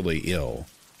mentally ill,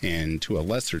 and to a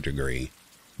lesser degree,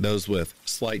 those with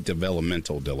slight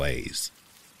developmental delays.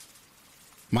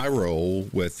 My role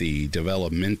with the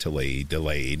developmentally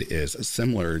delayed is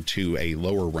similar to a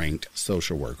lower-ranked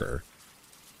social worker.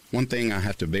 One thing I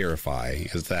have to verify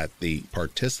is that the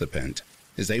participant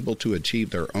is able to achieve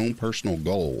their own personal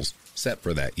goals set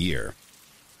for that year,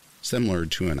 similar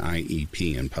to an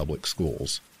IEP in public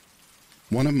schools.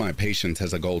 One of my patients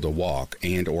has a goal to walk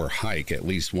and or hike at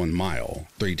least 1 mile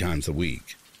 3 times a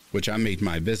week, which I made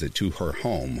my visit to her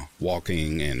home.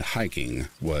 Walking and hiking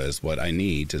was what I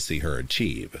need to see her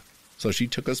achieve, so she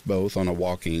took us both on a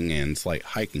walking and slight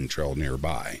hiking trail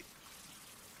nearby.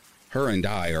 Her and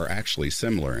I are actually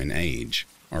similar in age,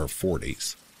 our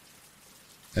 40s.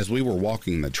 As we were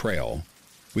walking the trail,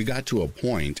 we got to a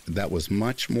point that was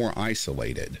much more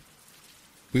isolated.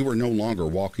 We were no longer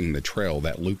walking the trail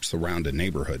that loops around a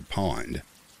neighborhood pond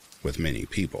with many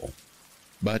people,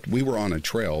 but we were on a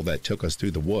trail that took us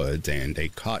through the woods and a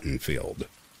cotton field.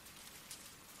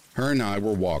 Her and I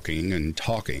were walking and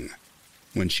talking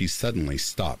when she suddenly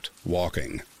stopped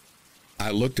walking.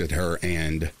 I looked at her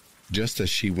and, just as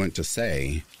she went to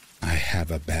say, "I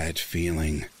have a bad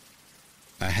feeling,"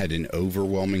 I had an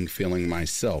overwhelming feeling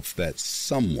myself that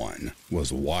someone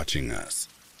was watching us.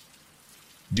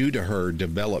 Due to her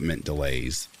development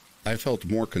delays, I felt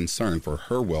more concern for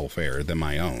her welfare than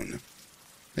my own.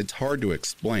 It's hard to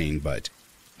explain, but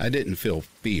I didn't feel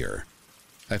fear.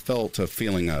 I felt a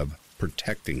feeling of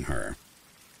protecting her.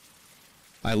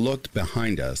 I looked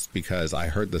behind us because I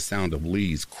heard the sound of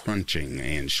leaves crunching,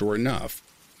 and sure enough,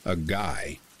 a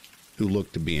guy who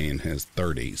looked to be in his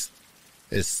 30s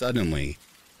is suddenly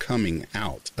coming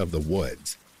out of the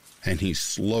woods, and he's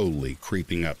slowly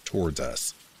creeping up towards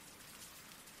us.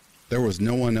 There was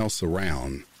no one else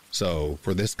around, so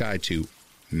for this guy to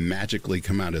magically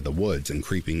come out of the woods and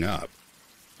creeping up,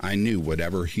 I knew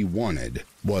whatever he wanted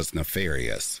was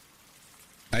nefarious.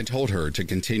 I told her to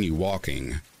continue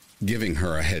walking, giving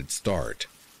her a head start.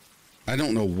 I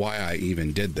don't know why I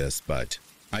even did this, but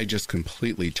I just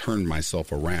completely turned myself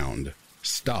around,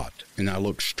 stopped, and I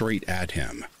looked straight at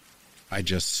him. I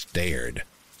just stared.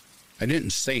 I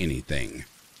didn't say anything.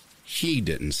 He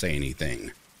didn't say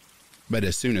anything. But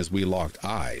as soon as we locked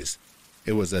eyes,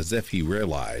 it was as if he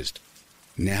realized,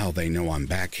 now they know I'm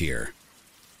back here,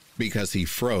 because he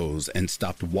froze and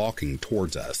stopped walking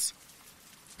towards us.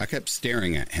 I kept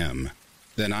staring at him.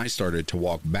 Then I started to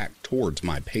walk back towards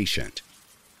my patient,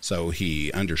 so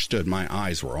he understood my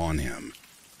eyes were on him.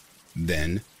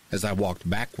 Then, as I walked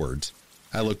backwards,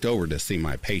 I looked over to see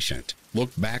my patient,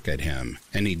 looked back at him,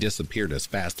 and he disappeared as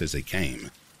fast as he came,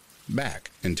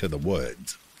 back into the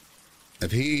woods.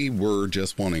 If he were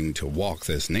just wanting to walk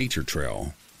this nature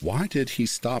trail, why did he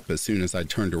stop as soon as I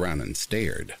turned around and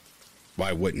stared?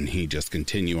 Why wouldn't he just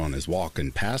continue on his walk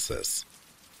and pass us?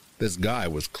 This guy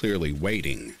was clearly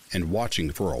waiting and watching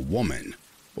for a woman,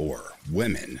 or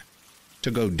women,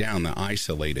 to go down the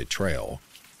isolated trail.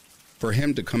 For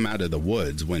him to come out of the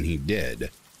woods when he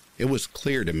did, it was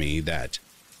clear to me that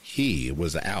he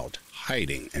was out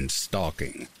hiding and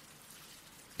stalking.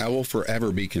 I will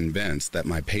forever be convinced that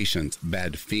my patient's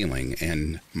bad feeling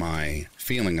and my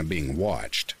feeling of being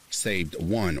watched saved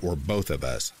one or both of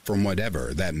us from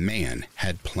whatever that man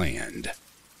had planned.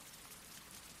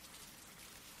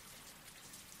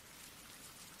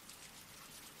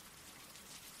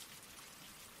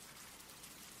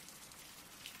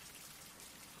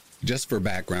 Just for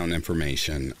background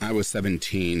information, I was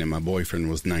 17 and my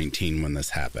boyfriend was 19 when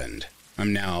this happened.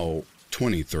 I'm now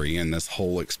 23 and this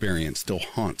whole experience still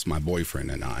haunts my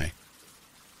boyfriend and I.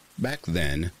 Back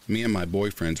then, me and my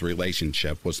boyfriend's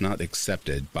relationship was not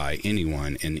accepted by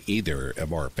anyone in either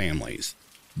of our families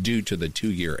due to the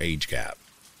 2-year age gap,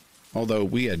 although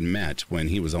we had met when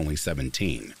he was only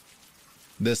 17.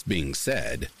 This being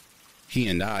said, he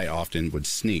and I often would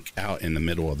sneak out in the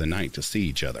middle of the night to see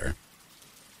each other.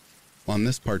 On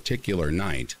this particular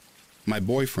night, my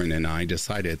boyfriend and I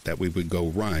decided that we would go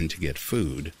run to get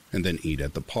food and then eat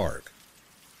at the park.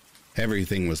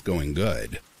 Everything was going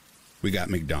good. We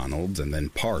got McDonald's and then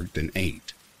parked and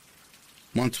ate.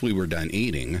 Once we were done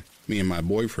eating, me and my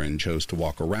boyfriend chose to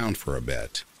walk around for a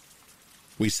bit.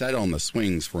 We sat on the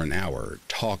swings for an hour,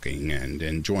 talking and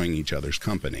enjoying each other's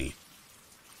company.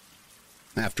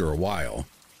 After a while,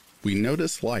 we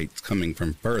noticed lights coming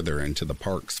from further into the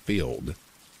park's field.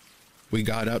 We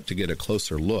got up to get a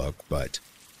closer look, but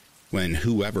when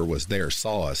whoever was there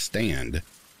saw us stand,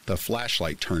 the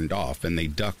flashlight turned off and they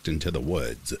ducked into the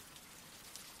woods.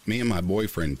 Me and my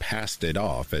boyfriend passed it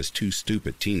off as two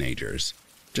stupid teenagers,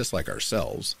 just like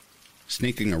ourselves,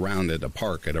 sneaking around at a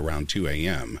park at around 2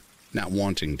 a.m., not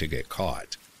wanting to get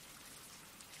caught.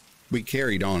 We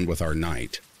carried on with our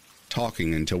night,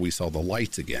 talking until we saw the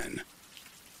lights again.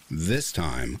 This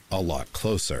time, a lot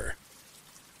closer.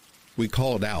 We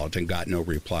called out and got no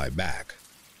reply back,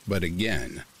 but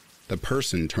again, the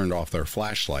person turned off their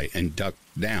flashlight and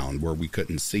ducked down where we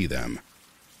couldn't see them.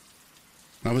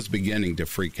 I was beginning to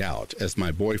freak out as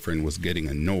my boyfriend was getting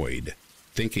annoyed,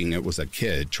 thinking it was a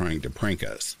kid trying to prank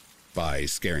us by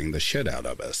scaring the shit out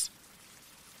of us.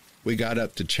 We got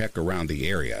up to check around the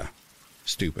area,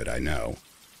 stupid I know,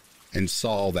 and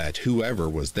saw that whoever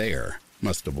was there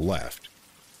must have left.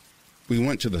 We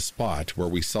went to the spot where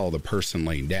we saw the person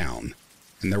lay down,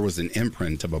 and there was an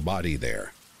imprint of a body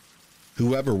there.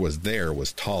 Whoever was there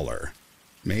was taller,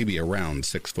 maybe around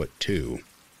 6'2".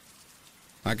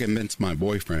 I convinced my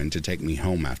boyfriend to take me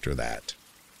home after that.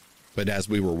 But as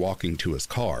we were walking to his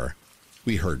car,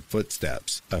 we heard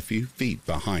footsteps a few feet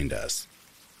behind us.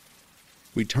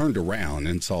 We turned around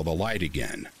and saw the light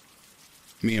again.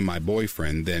 Me and my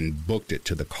boyfriend then booked it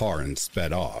to the car and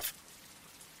sped off.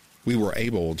 We were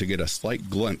able to get a slight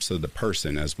glimpse of the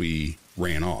person as we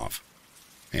ran off.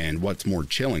 And what's more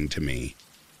chilling to me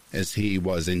is he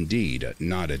was indeed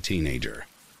not a teenager.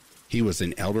 He was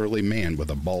an elderly man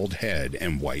with a bald head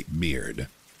and white beard.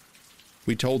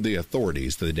 We told the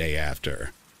authorities the day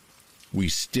after. We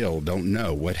still don't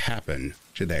know what happened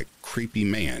to that creepy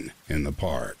man in the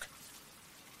park.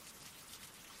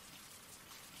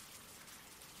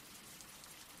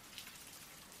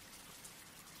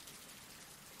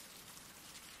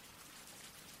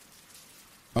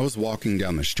 I was walking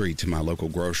down the street to my local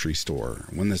grocery store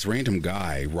when this random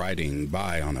guy riding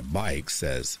by on a bike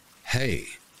says, "Hey,"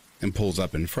 and pulls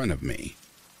up in front of me.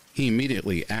 He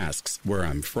immediately asks where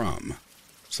I'm from,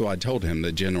 so I told him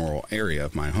the general area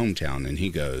of my hometown, and he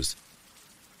goes,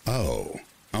 "Oh,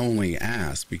 I only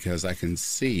asked because I can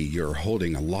see you're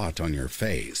holding a lot on your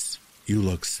face. You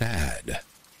look sad."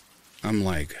 I'm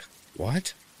like,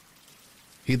 "What?"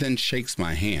 He then shakes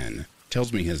my hand,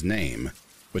 tells me his name,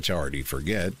 which I already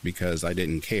forget because I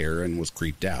didn't care and was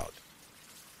creeped out,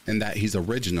 and that he's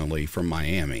originally from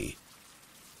Miami.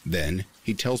 Then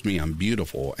he tells me I'm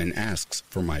beautiful and asks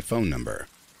for my phone number.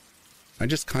 I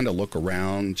just kind of look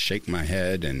around, shake my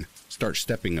head, and start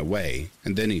stepping away,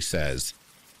 and then he says,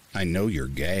 "I know you're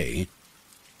gay."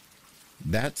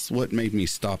 That's what made me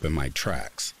stop in my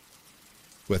tracks.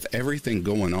 With everything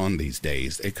going on these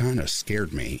days, it kind of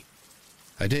scared me.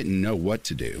 I didn't know what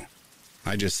to do.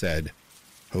 I just said,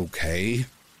 "Okay."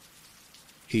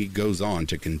 He goes on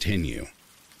to continue.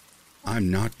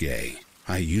 "I'm not gay.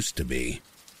 I used to be.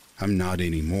 I'm not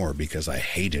anymore because I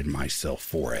hated myself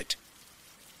for it."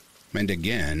 And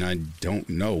again, I don't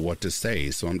know what to say,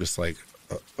 so I'm just like,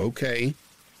 okay.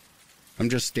 I'm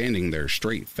just standing there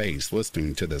straight-faced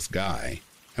listening to this guy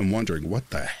and wondering what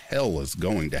the hell is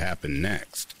going to happen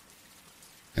next.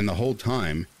 And the whole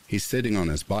time, he's sitting on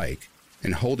his bike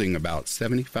and holding about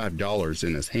 $75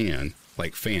 in his hand,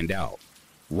 like fanned out,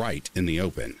 right in the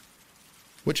open,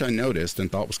 which I noticed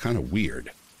and thought was kind of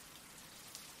weird.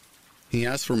 He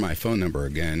asks for my phone number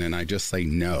again, and I just say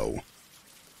no.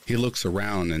 He looks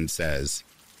around and says,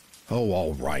 "Oh,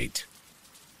 all right."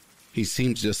 He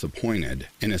seems disappointed,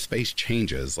 and his face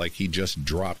changes like he just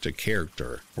dropped a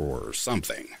character or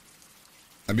something.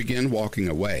 I begin walking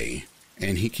away,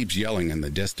 and he keeps yelling in the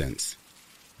distance,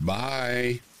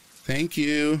 "Bye. Thank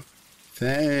you.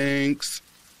 Thanks."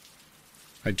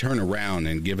 I turn around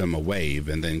and give him a wave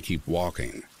and then keep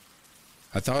walking.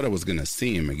 I thought I was going to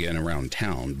see him again around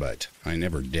town, but I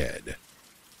never did.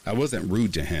 I wasn't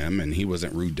rude to him, and he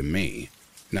wasn't rude to me,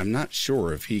 and I'm not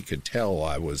sure if he could tell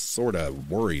I was sort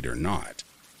of worried or not,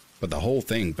 but the whole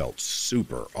thing felt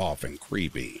super off and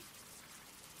creepy.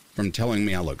 From telling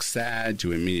me I looked sad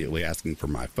to immediately asking for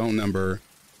my phone number,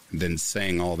 and then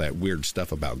saying all that weird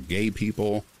stuff about gay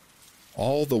people,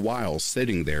 all the while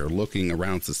sitting there looking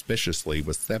around suspiciously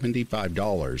with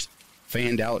 $75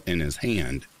 fanned out in his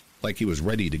hand like he was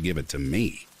ready to give it to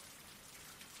me.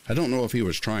 I don't know if he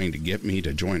was trying to get me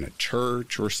to join a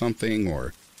church or something,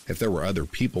 or if there were other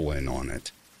people in on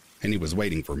it, and he was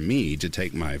waiting for me to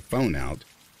take my phone out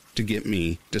to get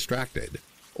me distracted,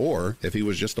 or if he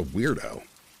was just a weirdo.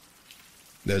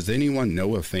 Does anyone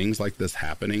know of things like this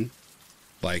happening?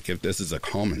 Like if this is a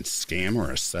common scam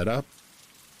or a setup?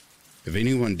 If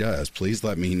anyone does, please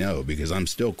let me know, because I'm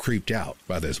still creeped out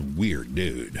by this weird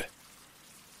dude.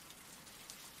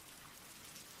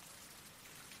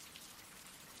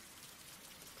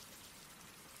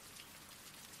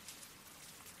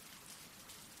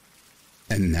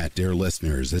 And that, dear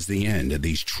listeners, is the end of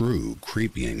these true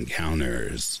creepy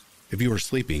encounters. If you are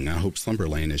sleeping, I hope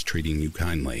Slumberland is treating you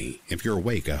kindly. If you're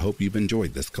awake, I hope you've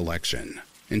enjoyed this collection.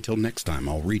 Until next time,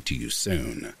 I'll read to you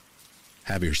soon.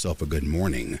 Have yourself a good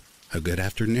morning, a good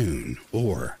afternoon,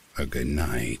 or a good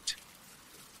night.